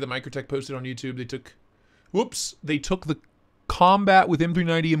the video that Microtech posted on YouTube? They took the combat with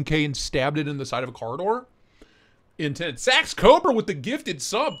M390 MK and stabbed it in the side of a corridor. Intense. Sax Cobra with the gifted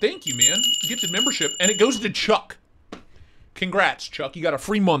sub. Thank you, man. Gifted membership. And it goes to Chuck. Congrats, Chuck. You got a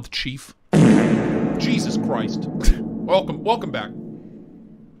free month, Chief. Jesus Christ. Welcome back.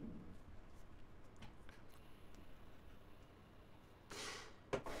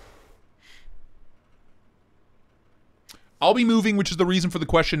 I'll be moving, which is the reason for the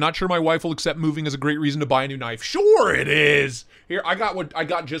question. Not sure my wife will accept moving as a great reason to buy a new knife. Sure it is. Here, I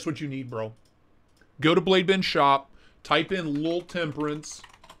got just what you need, bro. Go to BLADEBINGE shop, type in Lil Temperance.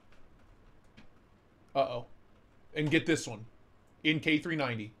 Uh-oh. And get this one. In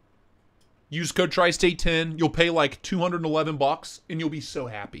K390. Use code Tristate10. You'll pay like $211 and you'll be so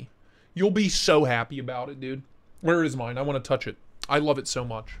happy. You'll be so happy about it, dude. Where is mine? I want to touch it. I love it so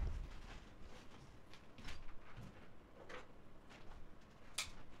much.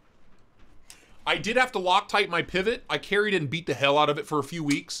 I did have to Loctite my pivot. I carried it and beat the hell out of it for a few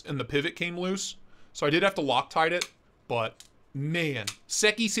weeks, and the pivot came loose. So I did have to Loctite it, but man.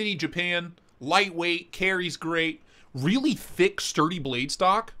 Seki City, Japan. Lightweight, carries great. Really thick, sturdy blade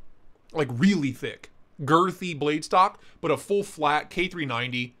stock. Like really thick. Girthy blade stock, but a full flat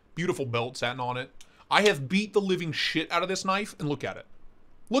K390. Beautiful belt satin on it. I have beat the living shit out of this knife, and look at it.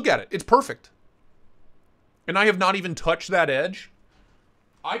 Look at it. It's perfect. And I have not even touched that edge.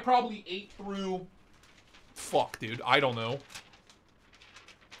 I probably ate through, fuck, dude, I don't know,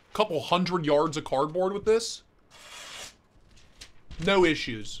 a couple 100 yards of cardboard with this. No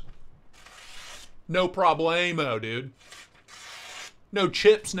issues. No problemo, dude. No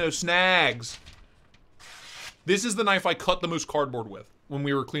chips, no snags. This is the knife I cut the most cardboard with when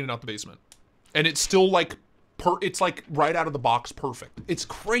we were cleaning out the basement. And it's still like, it's like right out of the box perfect. It's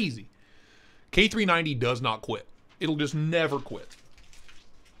crazy. K390 does not quit. It'll just never quit.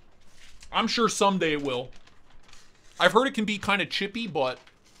 I'm sure someday it will. I've heard it can be kind of chippy, but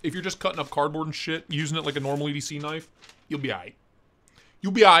if you're just cutting up cardboard and shit, using it like a normal EDC knife, you'll be aight.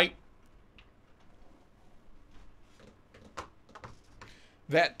 You'll be aight.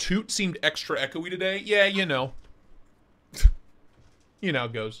 That toot seemed extra echoey today. Yeah, you know. You know how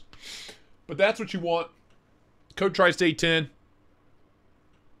it goes. But that's what you want. Code Tristate 10.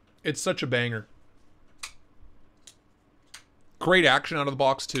 It's such a banger. Great action out of the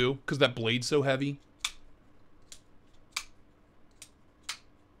box, too, because that blade's so heavy.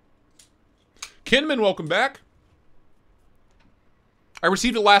 Kinman, welcome back. I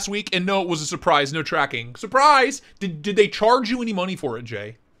received it last week, and no, it was a surprise. No tracking. Surprise! Did they charge you any money for it,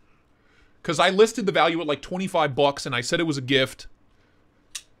 Jay? Because I listed the value at like 25 bucks, and I said it was a gift.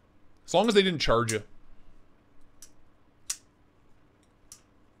 As long as they didn't charge you.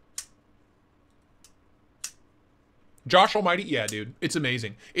 Josh Almighty, yeah, dude. It's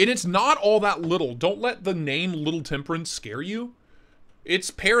amazing. And it's not all that little. Don't let the name Little Temperance scare you.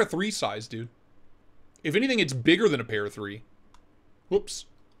 It's pair of 3 size, dude. If anything, it's bigger than a pair of 3. Whoops.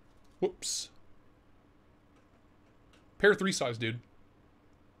 Whoops. Pair of 3 size, dude.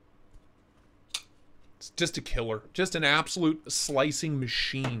 It's just a killer. Just an absolute slicing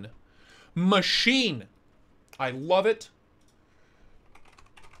machine. Machine! I love it.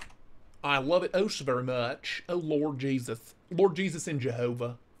 I love it oh so very much. Oh, Lord Jesus. Lord Jesus and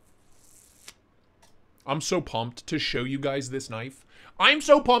Jehovah. I'm so pumped to show you guys this knife. I'm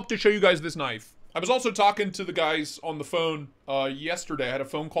so pumped to show you guys this knife. I was also talking to the guys on the phone yesterday. I had a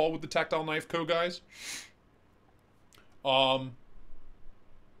phone call with the Tactile Knife Co. guys. And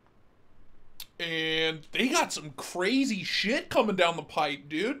they got some crazy shit coming down the pipe,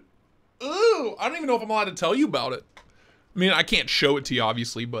 dude. Ooh, I don't even know if I'm allowed to tell you about it. I mean, I can't show it to you,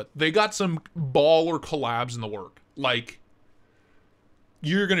 obviously, but they got some baller collabs in the work. Like,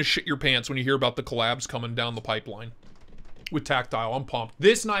 you're going to shit your pants when you hear about the collabs coming down the pipeline with Tactile. I'm pumped.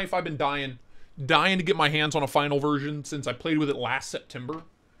 This knife, I've been dying to get my hands on a final version since I played with it last September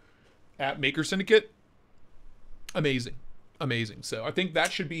at Maker Syndicate. Amazing. Amazing. So I think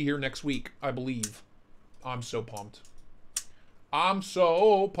that should be here next week, I believe. I'm so pumped. I'm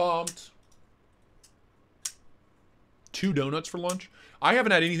so pumped. 2 donuts for lunch. I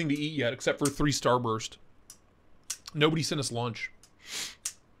haven't had anything to eat yet except for 3 Starburst. Nobody sent us lunch.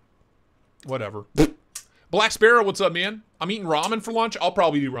 Whatever. Black Sparrow, what's up, man? I'm eating ramen for lunch. I'll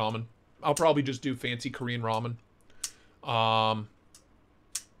probably do ramen. I'll probably just do fancy Korean ramen. Why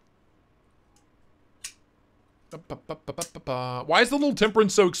is the Little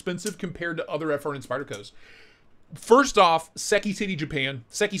Temperance so expensive compared to other FR and Spydercos? First off, Seki City, Japan.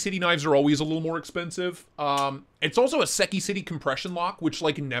 Seki City knives are always a little more expensive. It's also a Seki City compression lock, which,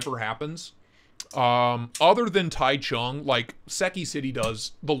 like, never happens. Other than Tai Chung, like, Seki City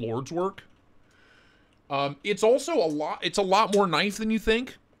does the Lord's work. It's also it's a lot more knife than you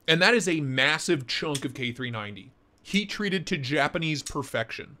think. And that is a massive chunk of K390. Heat treated to Japanese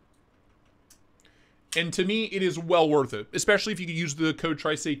perfection. And to me, it is well worth it. Especially if you could use the code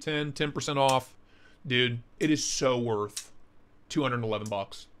Tristate 10, 10% off. Dude, it is so worth 211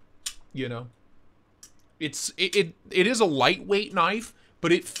 bucks. You know? It is a lightweight knife,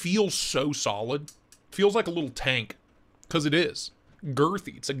 but it feels so solid. Feels like a little tank. Because it is.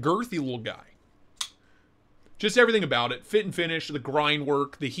 Girthy. It's a girthy little guy. Just everything about it. Fit and finish, the grind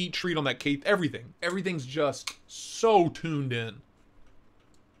work, the heat treat on that cape, everything. Everything's just so tuned in.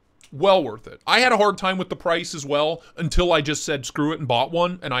 Well worth it. I had a hard time with the price as well until I just said screw it and bought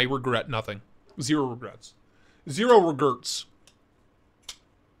one, and I regret nothing. 0 regrets. 0 regrets.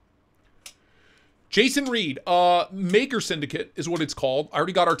 Jason Reed, Maker Syndicate is what it's called. I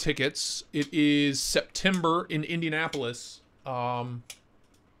already got our tickets. It is September in Indianapolis. And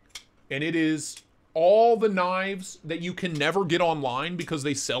it is all the knives that you can never get online because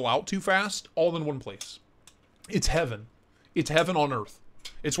they sell out too fast, all in one place. It's heaven. It's heaven on earth.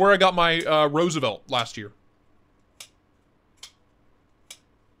 It's where I got my Roosevelt last year.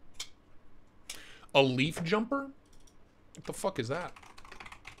 A leaf jumper? What the fuck is that?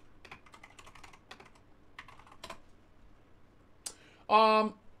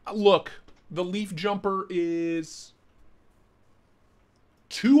 Look, the leaf jumper is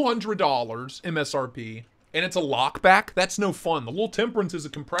 $200 MSRP, and it's a lockback. That's no fun. The little Temperance is a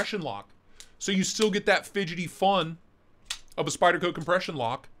compression lock, so you still get that fidgety fun of a Spyderco compression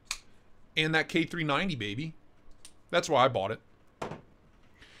lock and that K390, baby. That's why I bought it.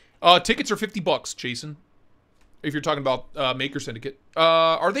 Tickets are $50, Jason. If you're talking about Maker Syndicate.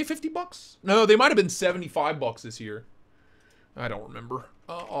 Are they $50? No, they might have been $75 this year. I don't remember.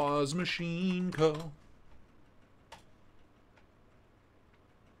 Oz Machine Co.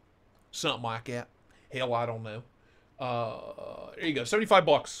 Something like that. Hell, I don't know. There you go.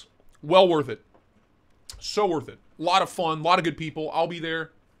 $75. Well worth it. So worth it. A lot of fun. A lot of good people. I'll be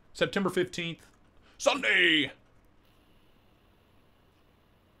there. September 15th. Sunday.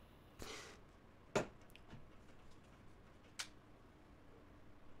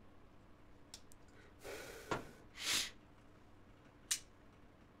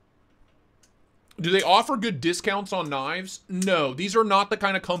 Do they offer good discounts on knives? No, these are not the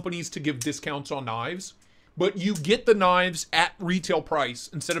kind of companies to give discounts on knives. But you get the knives at retail price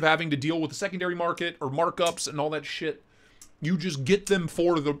instead of having to deal with the secondary market or markups and all that shit. You just get them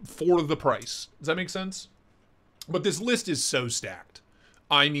for the price. Does that make sense? But this list is so stacked.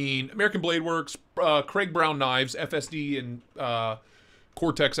 I mean, American Blade Works, Craig Brown Knives, FSD and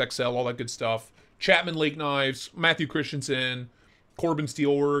Cortex XL, all that good stuff. Chapman Lake Knives, Matthew Christensen, Corbin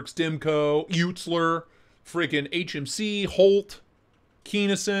Steelworks, Dimco, Utzler, freaking HMC, Holt,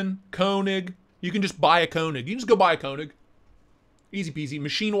 Keenison, Koenig. You can just buy a Koenig. You can just go buy a Koenig. Easy peasy.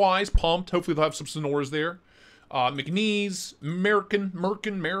 Machine-wise, pumped. Hopefully they'll have some Sonoras there. McNeese, American,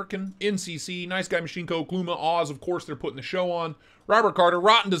 NCC, Nice Guy Machine Co., Kluma, Oz, of course, they're putting the show on. Robert Carter,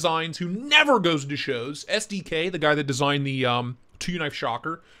 Rotten Designs, who never goes to shows. SDK, the guy that designed the 2-knife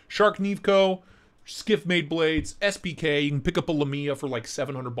shocker. Shark Neve Co., Skiff Made Blades, SPK. You can pick up a Lamia for like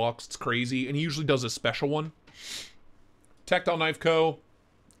 $700. It's crazy. And he usually does a special one. Tactile Knife Co.,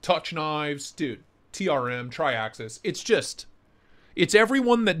 Touch Knives, dude, TRM, Triaxis. It's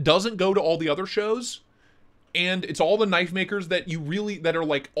everyone that doesn't go to all the other shows. And it's all the knife makers that are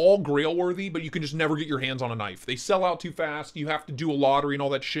like all grail worthy, but you can just never get your hands on a knife. They sell out too fast. You have to do a lottery and all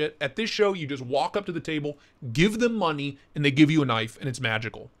that shit. At this show, you just walk up to the table, give them money, and they give you a knife, and it's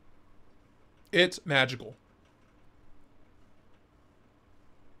magical. It's magical.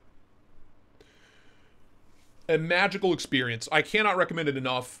 A magical experience. I cannot recommend it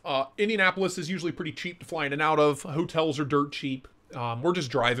enough. Indianapolis is usually pretty cheap to fly in and out of. Hotels are dirt cheap. We're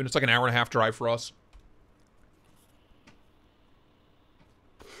just driving. It's like an hour-and-a-half drive for us.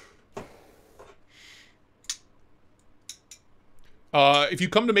 If you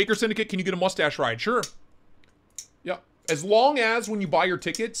come to Maker Syndicate, can you get a mustache ride? Sure. Yeah. As long as when you buy your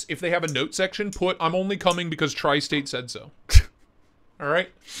tickets, if they have a note section, put, I'm only coming because Tristate said so. All right?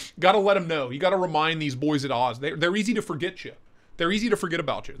 Got to let them know. You got to remind these boys at Oz. They're easy to forget you. They're easy to forget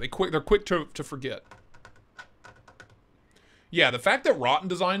about you. They're quick to forget. Yeah, the fact that Rotten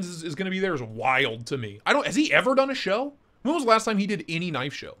Designs is going to be there is wild to me. Has he ever done a show? When was the last time he did any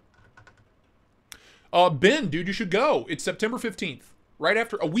knife show? Ben, dude, you should go. It's September 15th.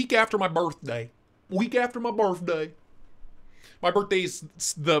 A week after my birthday. My birthday is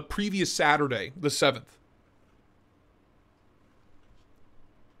the previous Saturday, the 7th.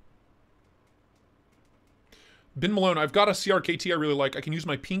 Ben Malone, I've got a CRKT I really like. I can use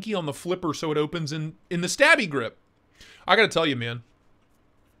my pinky on the flipper so it opens in the stabby grip. I gotta tell you, man.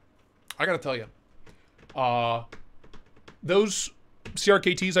 Those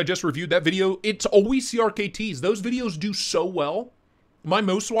CRKTs I just reviewed, that video, it's always CRKTs. Those videos do so well. My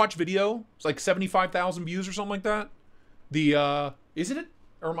most watched video is like 75,000 views or something like that. Isn't it?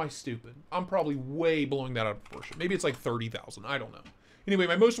 Or am I stupid? I'm probably way blowing that out of proportion. Maybe it's like 30,000. I don't know. Anyway,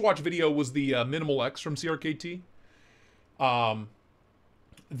 my most watched video was the Minimal X from CRKT.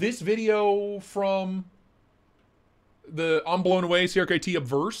 This video from the I'm Blown Away CRKT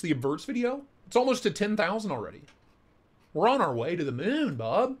Obverse, the Obverse video, it's almost to 10,000 already. We're on our way to the moon,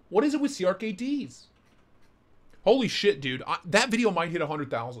 Bob. What is it with CRKTs? Holy shit, dude. That video might hit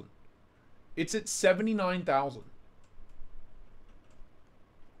 100,000. It's at 79,000.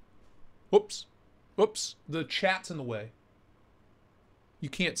 Whoops. Oops, the chat's in the way. You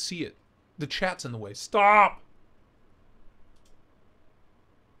can't see it. The chat's in the way. Stop!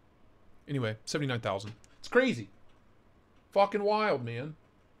 Anyway, 79,000. It's crazy. Fucking wild, man.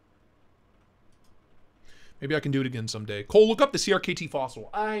 Maybe I can do it again someday. Cole, look up the CRKT fossil.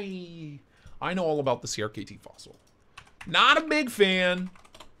 I know all about the CRKT fossil. Not a big fan.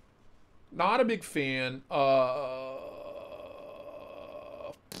 Not a big fan.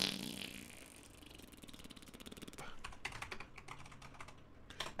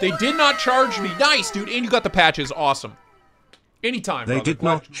 They did not charge me. Nice, dude. And you got the patches. Awesome. Anytime, They brother. did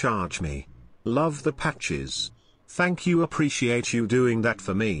not charge me. Love the patches. Thank you, appreciate you doing that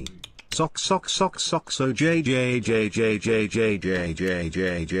for me. Sock sock sock sock so J J J J J J J J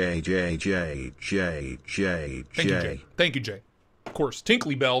J J J J J J Thank you, Jay. Thank you, Jay. Of course,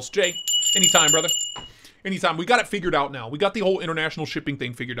 tinkly bells. Jay, anytime, brother. Anytime. We got it figured out now. We got the whole international shipping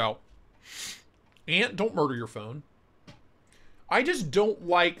thing figured out. And don't murder your phone. I just don't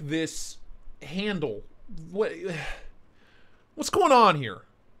like this handle. What's going on here?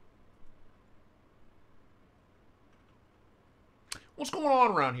 What's going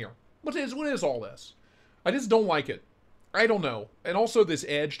on around here? What is all this? I just don't like it. I don't know. And also this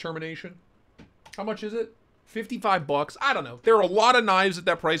edge termination. How much is it? 55 bucks. I don't know. There are a lot of knives at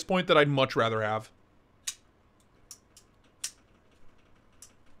that price point that I'd much rather have.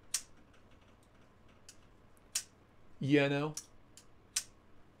 You know?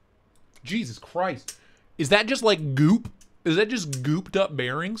 Jesus Christ. Is that just like goop? Is that just gooped up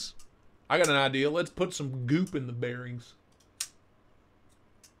bearings? I got an idea. Let's put some goop in the bearings.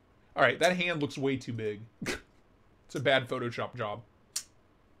 Alright, that hand looks way too big. It's a bad Photoshop job.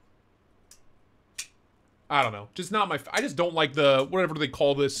 I don't know. Just not my... I just don't like the... Whatever they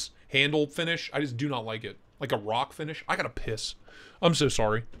call this handle finish. I just do not like it. Like a rock finish. I gotta piss. I'm so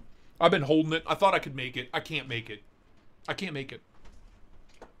sorry. I've been holding it. I thought I could make it. I can't make it. I can't make it.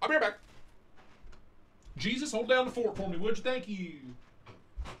 I'll be right back. Jesus, hold down the fort for me, would you? Thank you.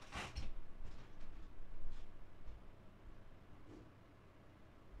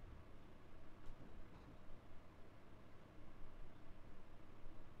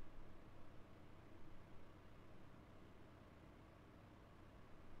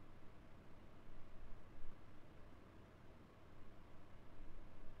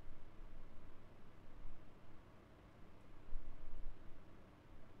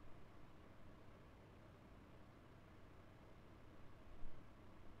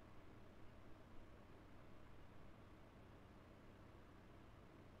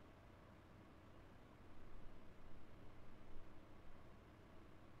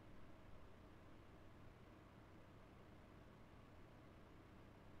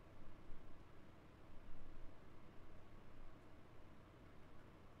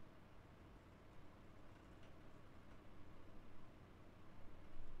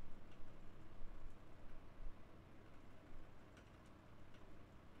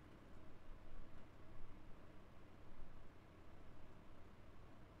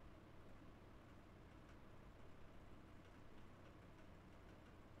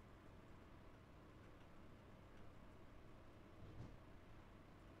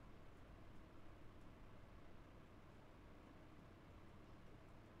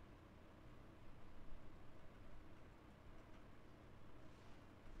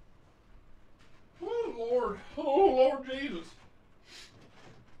 Lord. Oh, Lord Jesus.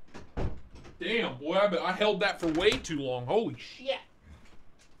 Damn, boy, I held that for way too long. Holy shit.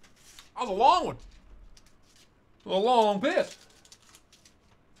 That was a long one. A long piss.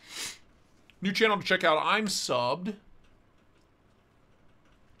 New channel to check out. I'm subbed.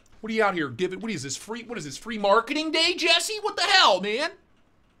 What are you out here giving? What is this, free? What is this, free marketing day, Jesse? What the hell, man?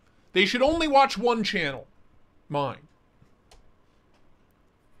 They should only watch one channel. Mine.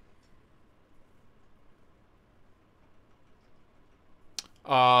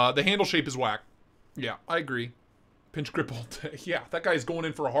 The handle shape is whack. Yeah, I agree. Pinch grip all day. Yeah, that guy's going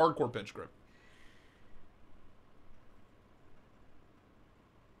in for a hardcore pinch grip.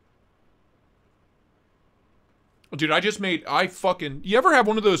 Dude, you ever have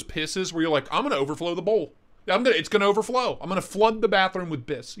one of those pisses where you're like, I'm gonna overflow the bowl. It's gonna overflow. I'm gonna flood the bathroom with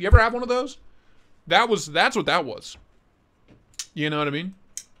piss. You ever have one of those? That's what that was. You know what I mean?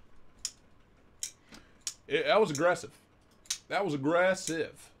 That was aggressive. That was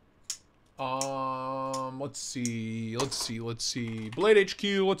aggressive. Let's see. Blade HQ,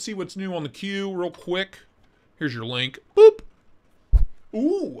 let's see what's new on the queue real quick. Here's your link. Boop.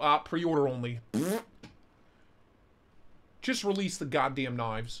 Ooh, pre-order only. Just release the goddamn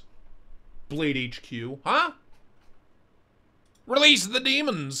knives. Blade HQ. Huh? Release the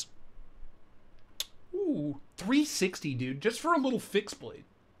demons. Ooh, 360, dude, just for a little fixed blade.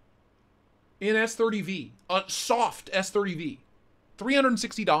 In S30V, a soft S30V,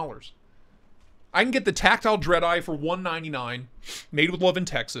 $360. I can get the tactile Dreadeye for $199, made with love in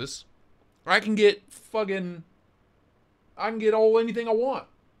Texas. I can get anything I want.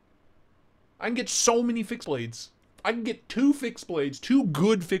 I can get so many fixed blades. I can get 2 fixed blades, 2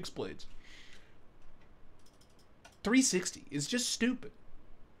 good fixed blades. 360 is just stupid.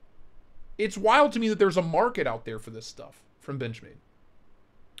 It's wild to me that there's a market out there for this stuff from Benchmade.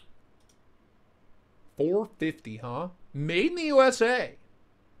 $450, huh? Made in the USA.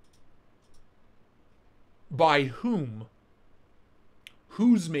 By whom?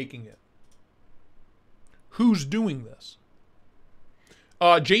 Who's making it? Who's doing this?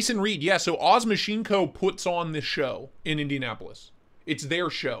 Jason Reed, yeah, so Oz Machine Co. puts on this show in Indianapolis. It's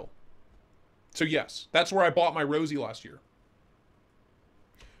their show. So yes, that's where I bought my Rosie last year.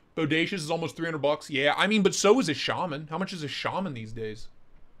 Bodacious is almost $300. Yeah, I mean, but so is a Shaman. How much is a Shaman these days?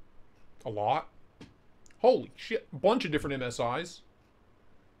 A lot. Holy shit. A bunch of different MSIs.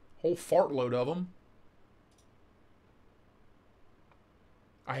 Whole fart load of them.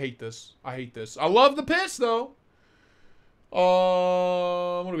 I hate this. I hate this. I love the piss, though.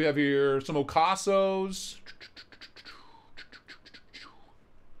 What do we have here? Some Ocassos.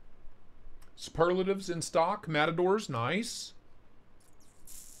 Superlatives in stock. Matadors. Nice.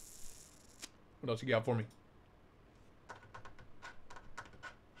 What else you got for me?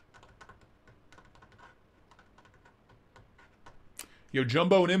 Yo,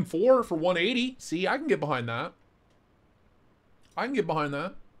 Jumbo and M4 for $180. See, I can get behind that. I can get behind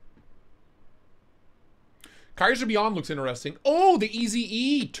that. Kaiser Beyond looks interesting. Oh, the Easy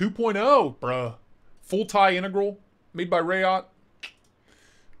E 2.0. Bruh. Full tie integral. Made by Rayot.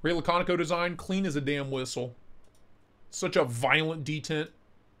 Ray Laconico design. Clean as a damn whistle. Such a violent detent.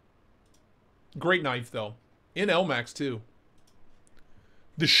 Great knife, though. In LMAX, too.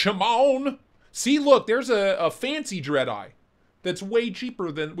 The Shimon. See, look, there's a fancy Dreadeye. That's way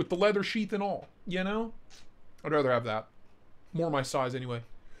cheaper than with the leather sheath and all. You know? I'd rather have that. More my size, anyway.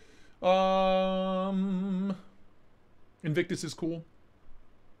 Invictus is cool.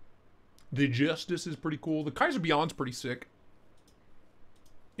 The Justice is pretty cool. The Kaiser Beyond's pretty sick.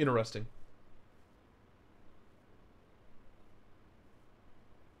 Interesting.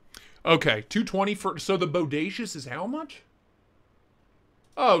 Okay, 220 for... So the Bodacious is how much?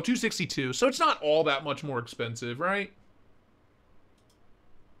 Oh, 262. So it's not all that much more expensive, right?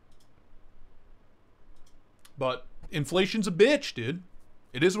 But inflation's a bitch, dude.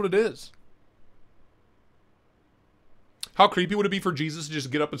 It is what it is. How creepy would it be for Jesus to just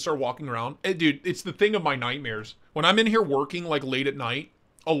get up and start walking around? Dude, it's the thing of my nightmares. When I'm in here working, like, late at night,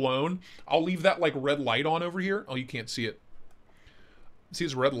 alone, I'll leave that, like, red light on over here. Oh, you can't see it. See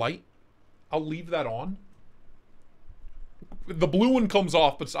this red light? I'll leave that on. The blue one comes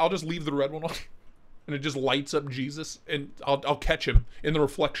off, but I'll just leave the red one on. And it just lights up Jesus. And I'll catch him in the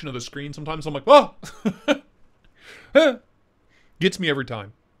reflection of the screen sometimes. I'm like, oh! Gets me every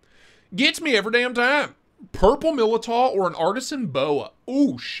time. Gets me every damn time. Purple Militaw or an Artisan Boa.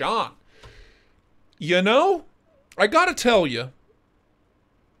 Ooh, Sean. You know, I gotta tell you,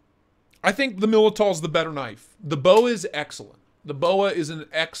 I think the Militaw's the better knife. The Boa is excellent. The Boa is an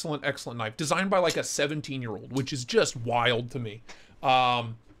excellent, excellent knife. Designed by like a 17-year-old, which is just wild to me.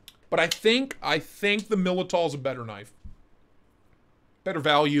 But I think the Militaw's a better knife. Better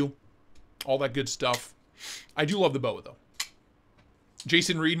value. All that good stuff. I do love the Boa, though.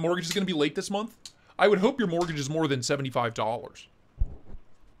 Jason Reed, mortgage is going to be late this month. I would hope your mortgage is more than $75.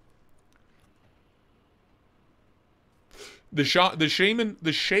 The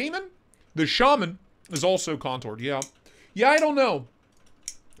Shaman is also contoured. Yeah. Yeah, I don't know.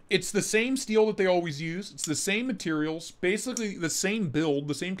 It's the same steel that they always use. It's the same materials. Basically the same build,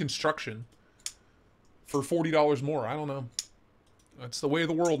 the same construction. For $40 more. I don't know. That's the way of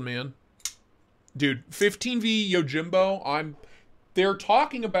the world, man. Dude, 15V Yojimbo, they're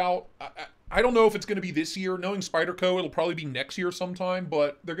talking about, I don't know if it's going to be this year. Knowing Spyderco, it'll probably be next year sometime,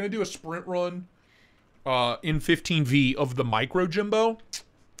 but they're going to do a sprint run in 15V of the Micro Jimbo,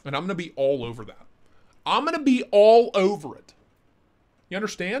 and I'm going to be all over that. I'm going to be all over it. You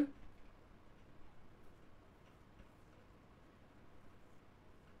understand?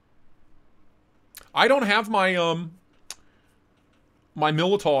 I don't have my, my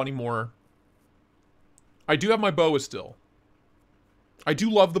Militaw anymore. I do have my Boa still. I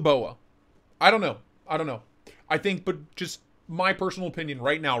do love the Boa. I don't know. I don't know. I think, but just my personal opinion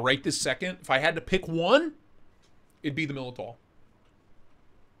right now, right this second, if I had to pick one, it'd be the Militaw.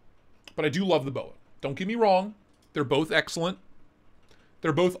 But I do love the Boa. Don't get me wrong. They're both excellent.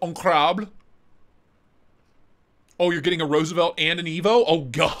 They're both incroyable. Oh, you're getting a Roosevelt and an Evo? Oh,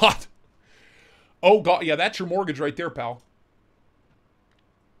 God. Oh, God. Yeah, that's your mortgage right there, pal.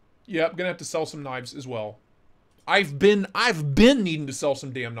 Yeah, I'm going to have to sell some knives as well. I've been needing to sell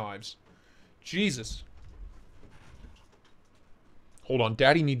some damn knives. Jesus. Hold on.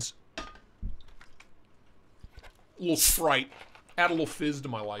 Daddy needs a little Sprite. Add a little fizz to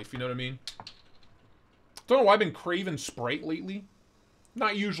my life. You know what I mean? Don't know why I've been craving Sprite lately.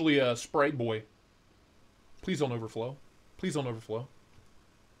 Not usually a Sprite boy. Please don't overflow. Please don't overflow.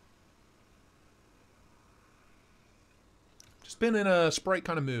 Just been in a Sprite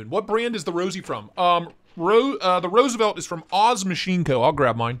kind of mood. What brand is the Rosie from? The Roosevelt is from Oz Machine Co. I'll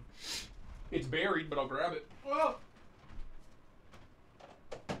grab mine. It's buried, but I'll grab it. Whoa.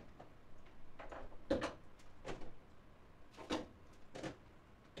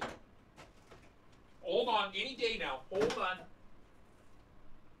 Hold on, any day now. Hold on.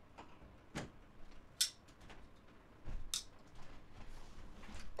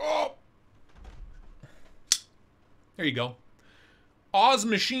 Oh! There you go. Oz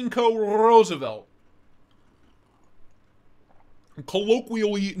Machine Co. Roosevelt.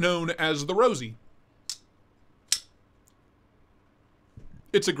 Colloquially known as the Rosie.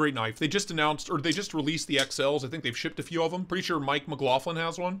 It's a great knife. They just announced, or they just released the XLs. I think they've shipped a few of them. Pretty sure Mike McLaughlin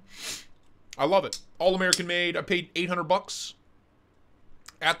has one. I love it. All American made. I paid $800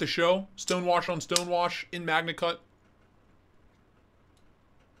 at the show. Stonewash on Stonewash in Magna Cut.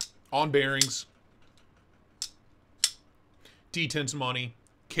 On bearings. D10's money.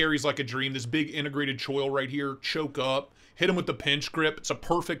 Carries like a dream. This big integrated choil right here. Choke up. Hit him with the pinch grip. It's a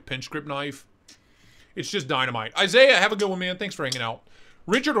perfect pinch grip knife. It's just dynamite. Isaiah, have a good one, man. Thanks for hanging out.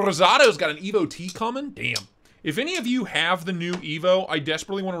 Richard Rosado's got an Evo T coming. Damn. If any of you have the new Evo, I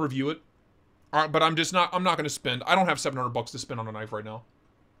desperately want to review it. All right, but I'm not going to spend. I don't have $700 to spend on a knife right now.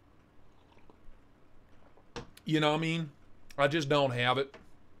 You know what I mean? I just don't have it.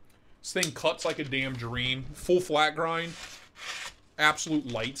 This thing cuts like a damn dream. Full flat grind. Absolute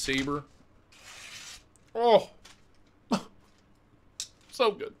lightsaber. Oh.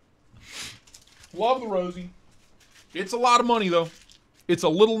 So good. Love the Rosie. It's a lot of money, though. It's a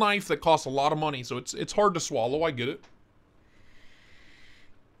little knife that costs a lot of money, so it's hard to swallow. I get it.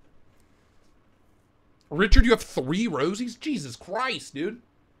 Richard, you have 3 Rosies? Jesus Christ, dude.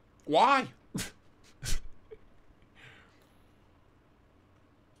 Why?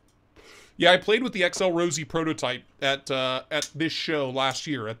 Yeah, I played with the XL Rosie prototype at this show last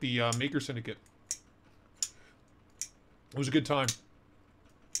year at the Maker Syndicate. It was a good time.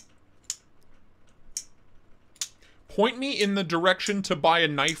 Point me in the direction to buy a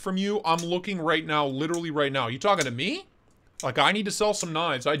knife from you. I'm looking right now, literally right now. You talking to me? Like, I need to sell some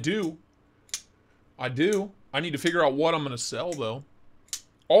knives. I do. I need to figure out what I'm going to sell, though.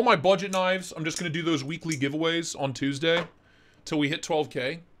 All my budget knives, I'm just going to do those weekly giveaways on Tuesday till we hit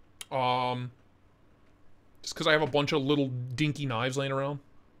 12K. Just because I have a bunch of little dinky knives laying around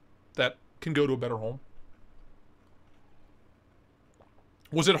that can go to a better home.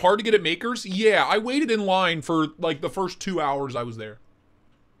 Was it hard to get at Makers? Yeah, I waited in line for like the first 2 hours I was there.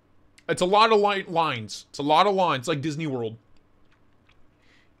 It's a lot of lines. It's a lot of lines, like Disney World.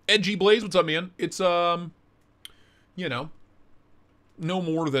 Edgy Blaze, what's up, man? It's, you know, no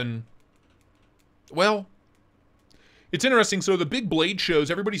more than, well, it's interesting. So the big Blade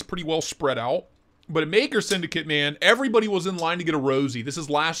shows, everybody's pretty well spread out. But at Maker Syndicate, man, everybody was in line to get a Rosie. This is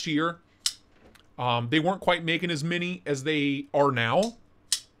last year. They weren't quite making as many as they are now.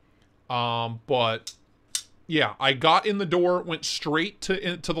 But yeah, I got in the door, went straight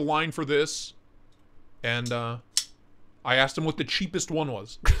to the line for this, and I asked him what the cheapest one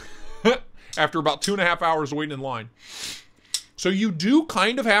was. After about 2.5 hours waiting in line. So you do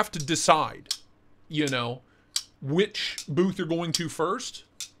kind of have to decide, you know, which booth you're going to first.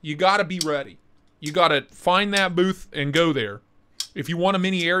 You got to be ready. You got to find that booth and go there. If you want a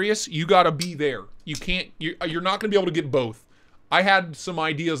mini Arius, you got to be there. You can't, you're not going to be able to get both. I had some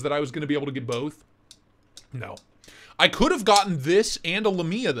ideas that I was going to be able to get both. No. I could have gotten this and a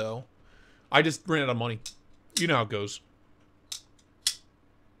Lumia, though. I just ran out of money. You know how it goes.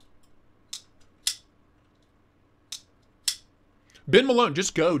 Ben Malone,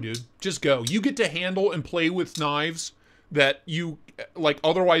 just go, dude. Just go. You get to handle and play with knives that you, like,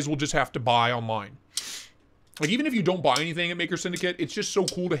 otherwise will just have to buy online. Like, even if you don't buy anything at Maker Syndicate, it's just so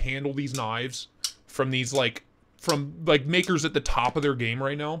cool to handle these knives from these, like, makers at the top of their game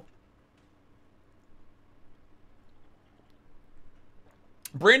right now.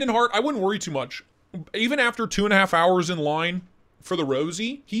 Brandon Hart, I wouldn't worry too much. Even after 2.5 hours in line for the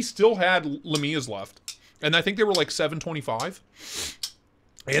Rosie, he still had Lamias left. And I think they were like $7.25.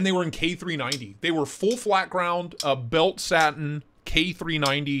 And they were in K390. They were full flat ground, belt satin,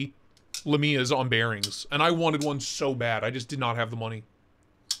 K390 Lamias on bearings. And I wanted one so bad. I just did not have the money.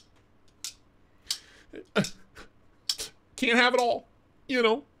 Can't have it all, you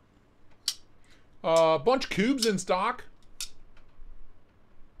know. Bunch of cubes in stock.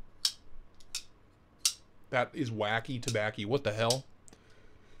 That is wacky tobacco. What the hell?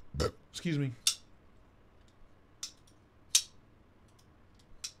 Excuse me.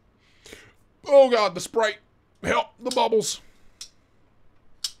 Oh god, the Sprite. Help, the bubbles.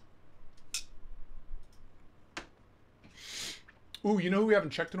 Ooh, you know who we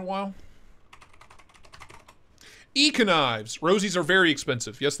haven't checked in a while? KNAFS. Rosies are very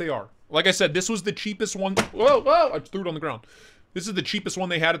expensive. Yes, they are. Like I said, this was the cheapest one. Whoa, whoa, I threw it on the ground. This is the cheapest one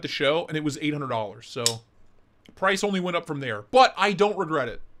they had at the show, and it was $800. So, price only went up from there. But I don't regret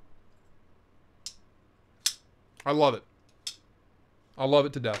it. I love it. I love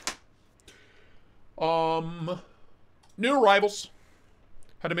it to death. New arrivals.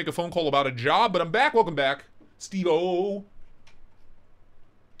 Had to make a phone call about a job, but I'm back. Welcome back. Steve-O.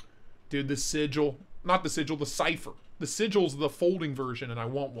 Dude, the sigil. Not the sigil, the cipher. The sigil's the folding version, and I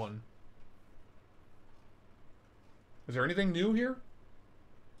want one. Is there anything new here?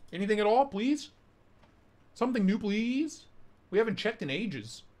 Anything at all, please? Something new, please? We haven't checked in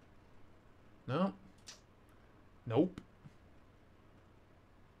ages. No. Nope.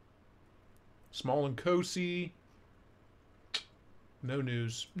 Small and Cosi. No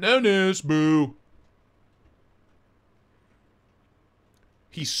news. No news. Boo.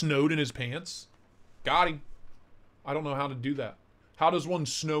 He snowed in his pants. Got him. I don't know how to do that. How does one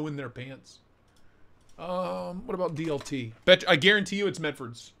snow in their pants? What about DLT? I guarantee you it's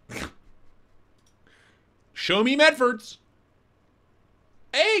Medford's. Show me Medford's.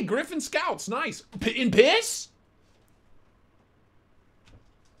 Hey, Griffin Scouts. Nice. In piss?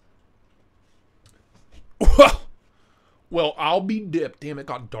 Well, I'll be dipped. Damn, it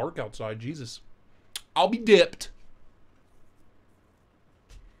got dark outside. Jesus. I'll be dipped.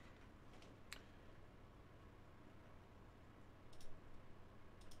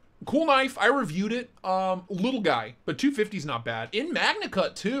 Cool knife. I reviewed it. Little guy, but 250's not bad. In Magna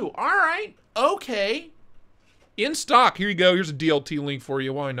Cut, too. All right. Okay. In stock. Here you go. Here's a DLT link for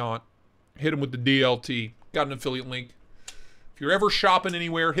you. Why not? Hit him with the DLT. Got an affiliate link. If you're ever shopping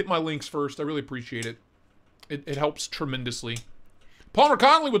anywhere, hit my links first. I really appreciate it. It helps tremendously. Palmer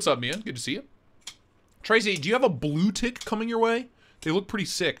Conley, what's up, man? Good to see you. Tracy, do you have a blue tick coming your way? They look pretty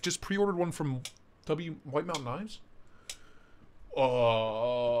sick. Just pre-ordered one from White Mountain Knives.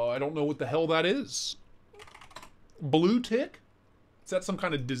 I don't know what the hell that is. Blue tick? Is that some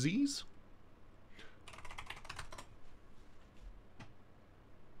kind of disease?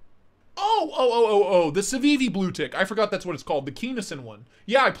 Oh, the Civivi blue tick. I forgot that's what it's called. The Keenison one.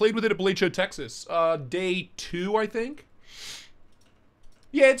 Yeah, I played with it at Blade Show, Texas. Day 2, I think.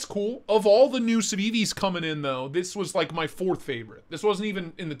 Yeah, it's cool. Of all the new Civivis coming in, though, this was like my 4th favorite. This wasn't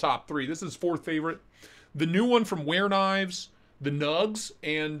even in the top 3. This is 4th favorite. The new one from Wear Knives, the Nugs,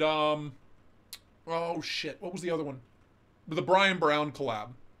 and, oh, shit. What was the other one? The Brian Brown collab.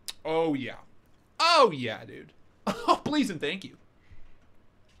 Oh, yeah. Oh, yeah, dude. Oh, please and thank you.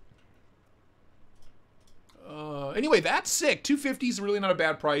 Anyway, that's sick. 250 is really not a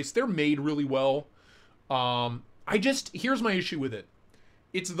bad price. They're made really well. Here's my issue with it.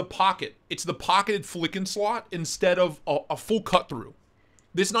 It's the pocket. It's the pocketed flicking slot instead of a full cut through.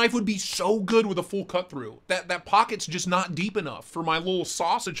 This knife would be so good with a full cut through. That pocket's just not deep enough for my little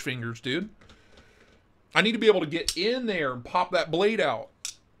sausage fingers, dude. I need to be able to get in there and pop that blade out.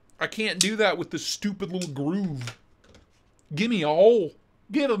 I can't do that with the stupid little groove. Give me a hole.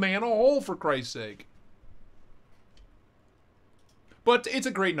 Give a man a hole, for Christ's sake. But it's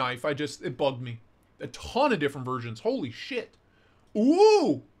a great knife. It bugged me. A ton of different versions. Holy shit.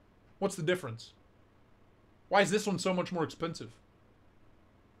 Ooh! What's the difference? Why is this one so much more expensive?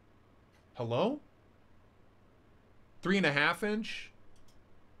 Hello? 3.5 inch?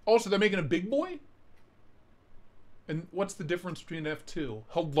 Oh, so they're making a big boy? And what's the difference between F2?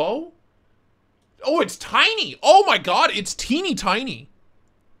 Hello? Oh, it's tiny! Oh my god, it's teeny tiny.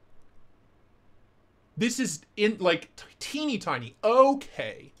 This is teeny tiny.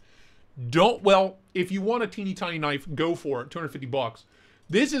 Okay. Well, if you want a teeny tiny knife, go for it.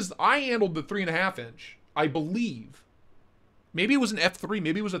 $250. I handled the 3.5 inch, I believe. Maybe it was an F3,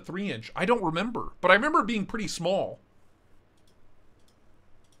 maybe it was a 3 inch. I don't remember, but I remember it being pretty small.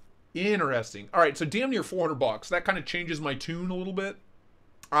 Interesting. All right, so damn near $400. That kind of changes my tune a little bit.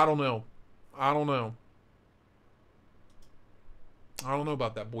 I don't know. I don't know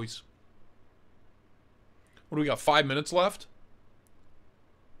about that, boys. What do we got? 5 minutes left?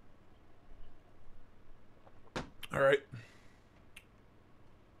 All right.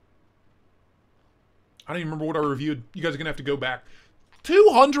 I don't even remember what I reviewed. You guys are going to have to go back.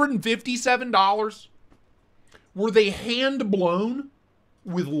 $257? Were they hand blown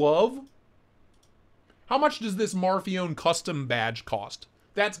with love? How much does this Marfione custom badge cost?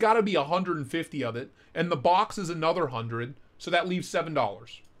 That's got to be 150 of it. And the box is another 100. So that leaves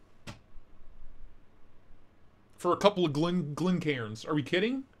 $7. For a couple of Glencairns. Are we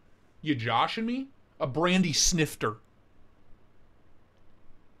kidding? You joshing me? A brandy snifter.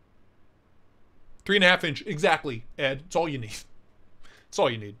 3.5 inch. Exactly, Ed. It's all you need. It's all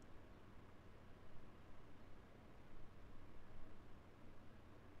you need.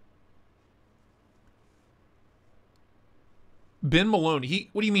 Ben Malone.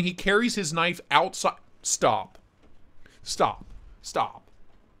 What do you mean? He carries his knife outside. Stop. Stop. Stop.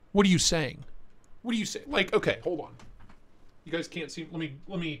 What are you saying? What do you say? Like, okay, hold on. You guys can't see.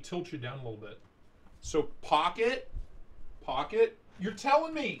 Let me tilt you down a little bit. So pocket. You're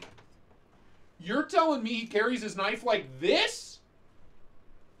telling me he carries his knife like this?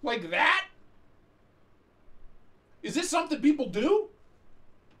 Like that? Is this something people do?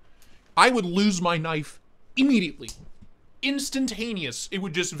 I would lose my knife immediately. Instantaneous. It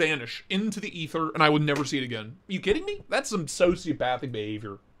would just vanish into the ether and I would never see it again. Are you kidding me? That's some sociopathic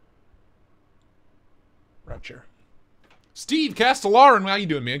behavior. Right chair. Steve Castellarin, how you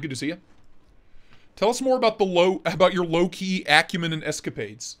doing, man? Good to see you. Tell us more about your low-key acumen and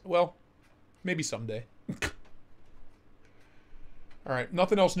escapades. Well, maybe someday. Alright,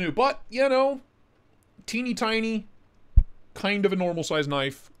 nothing else new. But, you know, teeny tiny, kind of a normal size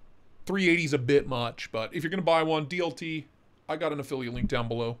knife. 380's a bit much, but if you're going to buy one, DLT, I got an affiliate link down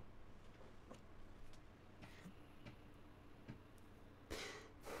below.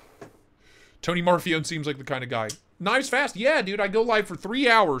 Tony Marfione seems like the kind of guy. Knives fast. Yeah, dude, I go live for 3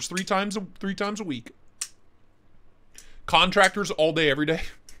 hours, three times a week. Contractors all day, every day.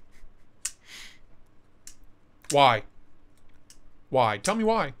 Why? Why? Tell me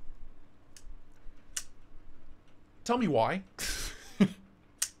why. Tell me why.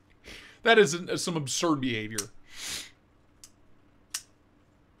 That is some absurd behavior.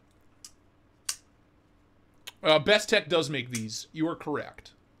 Best Tech does make these. You are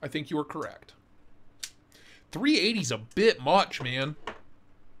correct. I think you are correct. 380's a bit much, man.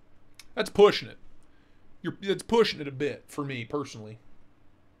 That's pushing it. It's pushing it a bit for me personally.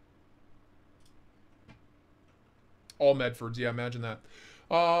 All Medfords, yeah, imagine that.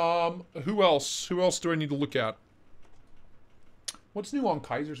 Who else? Who else do I need to look at? What's new on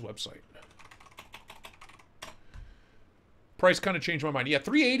Kaiser's website? Price kind of changed my mind. Yeah,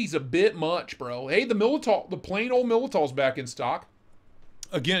 380's a bit much, bro. Hey, the Militol, the plain old Militol's back in stock.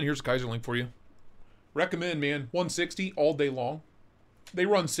 Again, here's a Kaiser link for you. Recommend, man. 160 all day long. They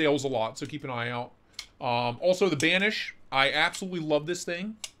run sales a lot, so keep an eye out. Also, the Banish. I absolutely love this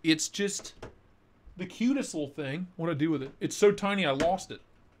thing. It's just the cutest little thing. What do I do with it? It's so tiny, I lost it.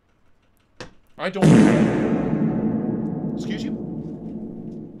 I don't... Excuse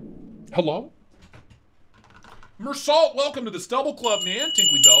you? Hello? Mersalt, welcome to the Stubble Club, man.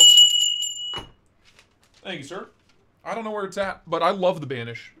 Tinkly bells. Thank you, sir. I don't know where it's at, but I love the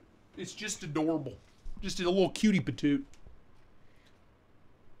Banish. It's just adorable. Just a little cutie patoot.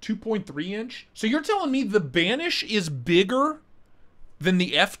 2.3 inch? So you're telling me the Banish is bigger than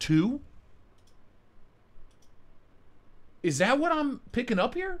the F2? Is that what I'm picking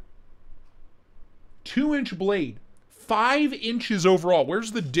up here? 2-inch blade. 5 inches overall.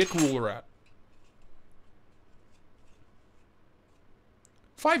 Where's the dick ruler at?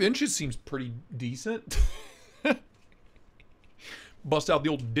 5 inches seems pretty decent. Bust out the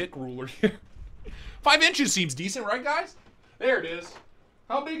old dick ruler here. 5 inches seems decent, right, guys? There it is.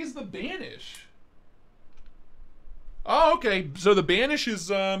 How big is the Banish? Oh, okay. So the Banish is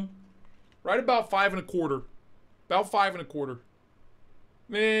right about 5 1/4. About 5 1/4.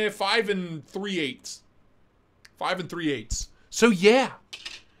 5 3/8. 5 3/8. So yeah,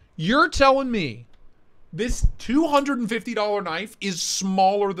 you're telling me this $250 knife is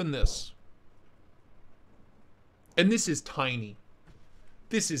smaller than this. And this is tiny.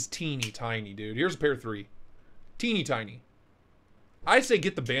 This is teeny tiny, dude. Here's a pair 3. Teeny tiny. I say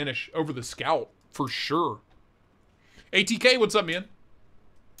get the Banish over the Scout for sure. ATK, what's up, man?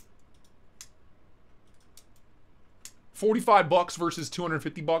 $45 versus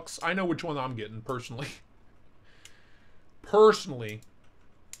 $250. I know which one I'm getting personally.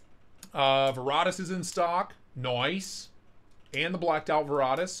 Veratus is in stock. Nice. And the blacked out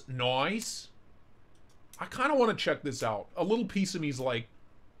Veratus. Nice. I kind of want to check this out. A little piece of me is like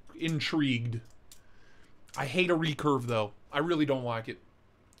intrigued. I hate a recurve though. I really don't like it.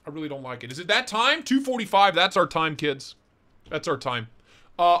 I really don't like it. Is it that time? 2:45. That's our time, kids. That's our time.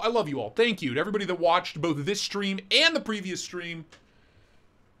 I love you all. Thank you to everybody that watched both this stream and the previous stream.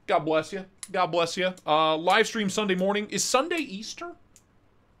 God bless you. God bless you. Live stream Sunday morning. Is Sunday Easter?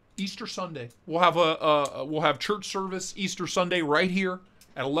 Easter Sunday. We'll have church service Easter Sunday right here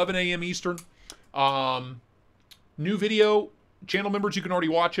at 11 a.m. Eastern. New video. Channel members, you can already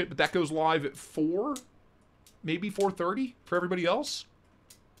watch it, but that goes live at 4, maybe 4:30 for everybody else.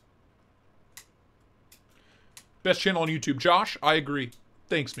 Best channel on YouTube. Josh, I agree.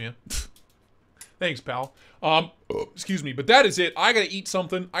 Thanks, man. Thanks, pal. Excuse me, but that is it. I gotta eat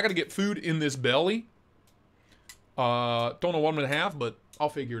something. I gotta get food in this belly. Don't know what I'm gonna have, but I'll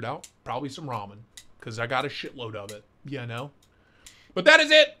figure it out. Probably some ramen, because I got a shitload of it. Yeah, no. But that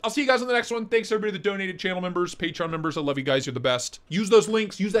is it. I'll see you guys on the next one. Thanks everybody that donated, channel members, Patreon members. I love you guys. You're the best. Use those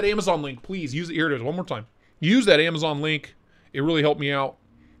links. Use that Amazon link, please. Use it. Here it is. One more time. Use that Amazon link. It really helped me out.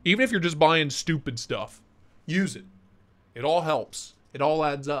 Even if you're just buying stupid stuff, use it. It all helps. It all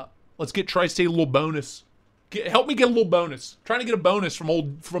adds up. Let's get Tristate a little bonus. Help me get a little bonus. Trying to get a bonus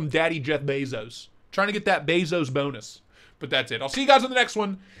from Daddy Jeff Bezos. Trying to get that Bezos bonus. But that's it. I'll see you guys on the next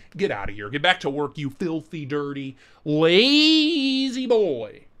one. Get out of here. Get back to work, you filthy, dirty, lazy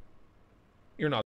boy. You're not.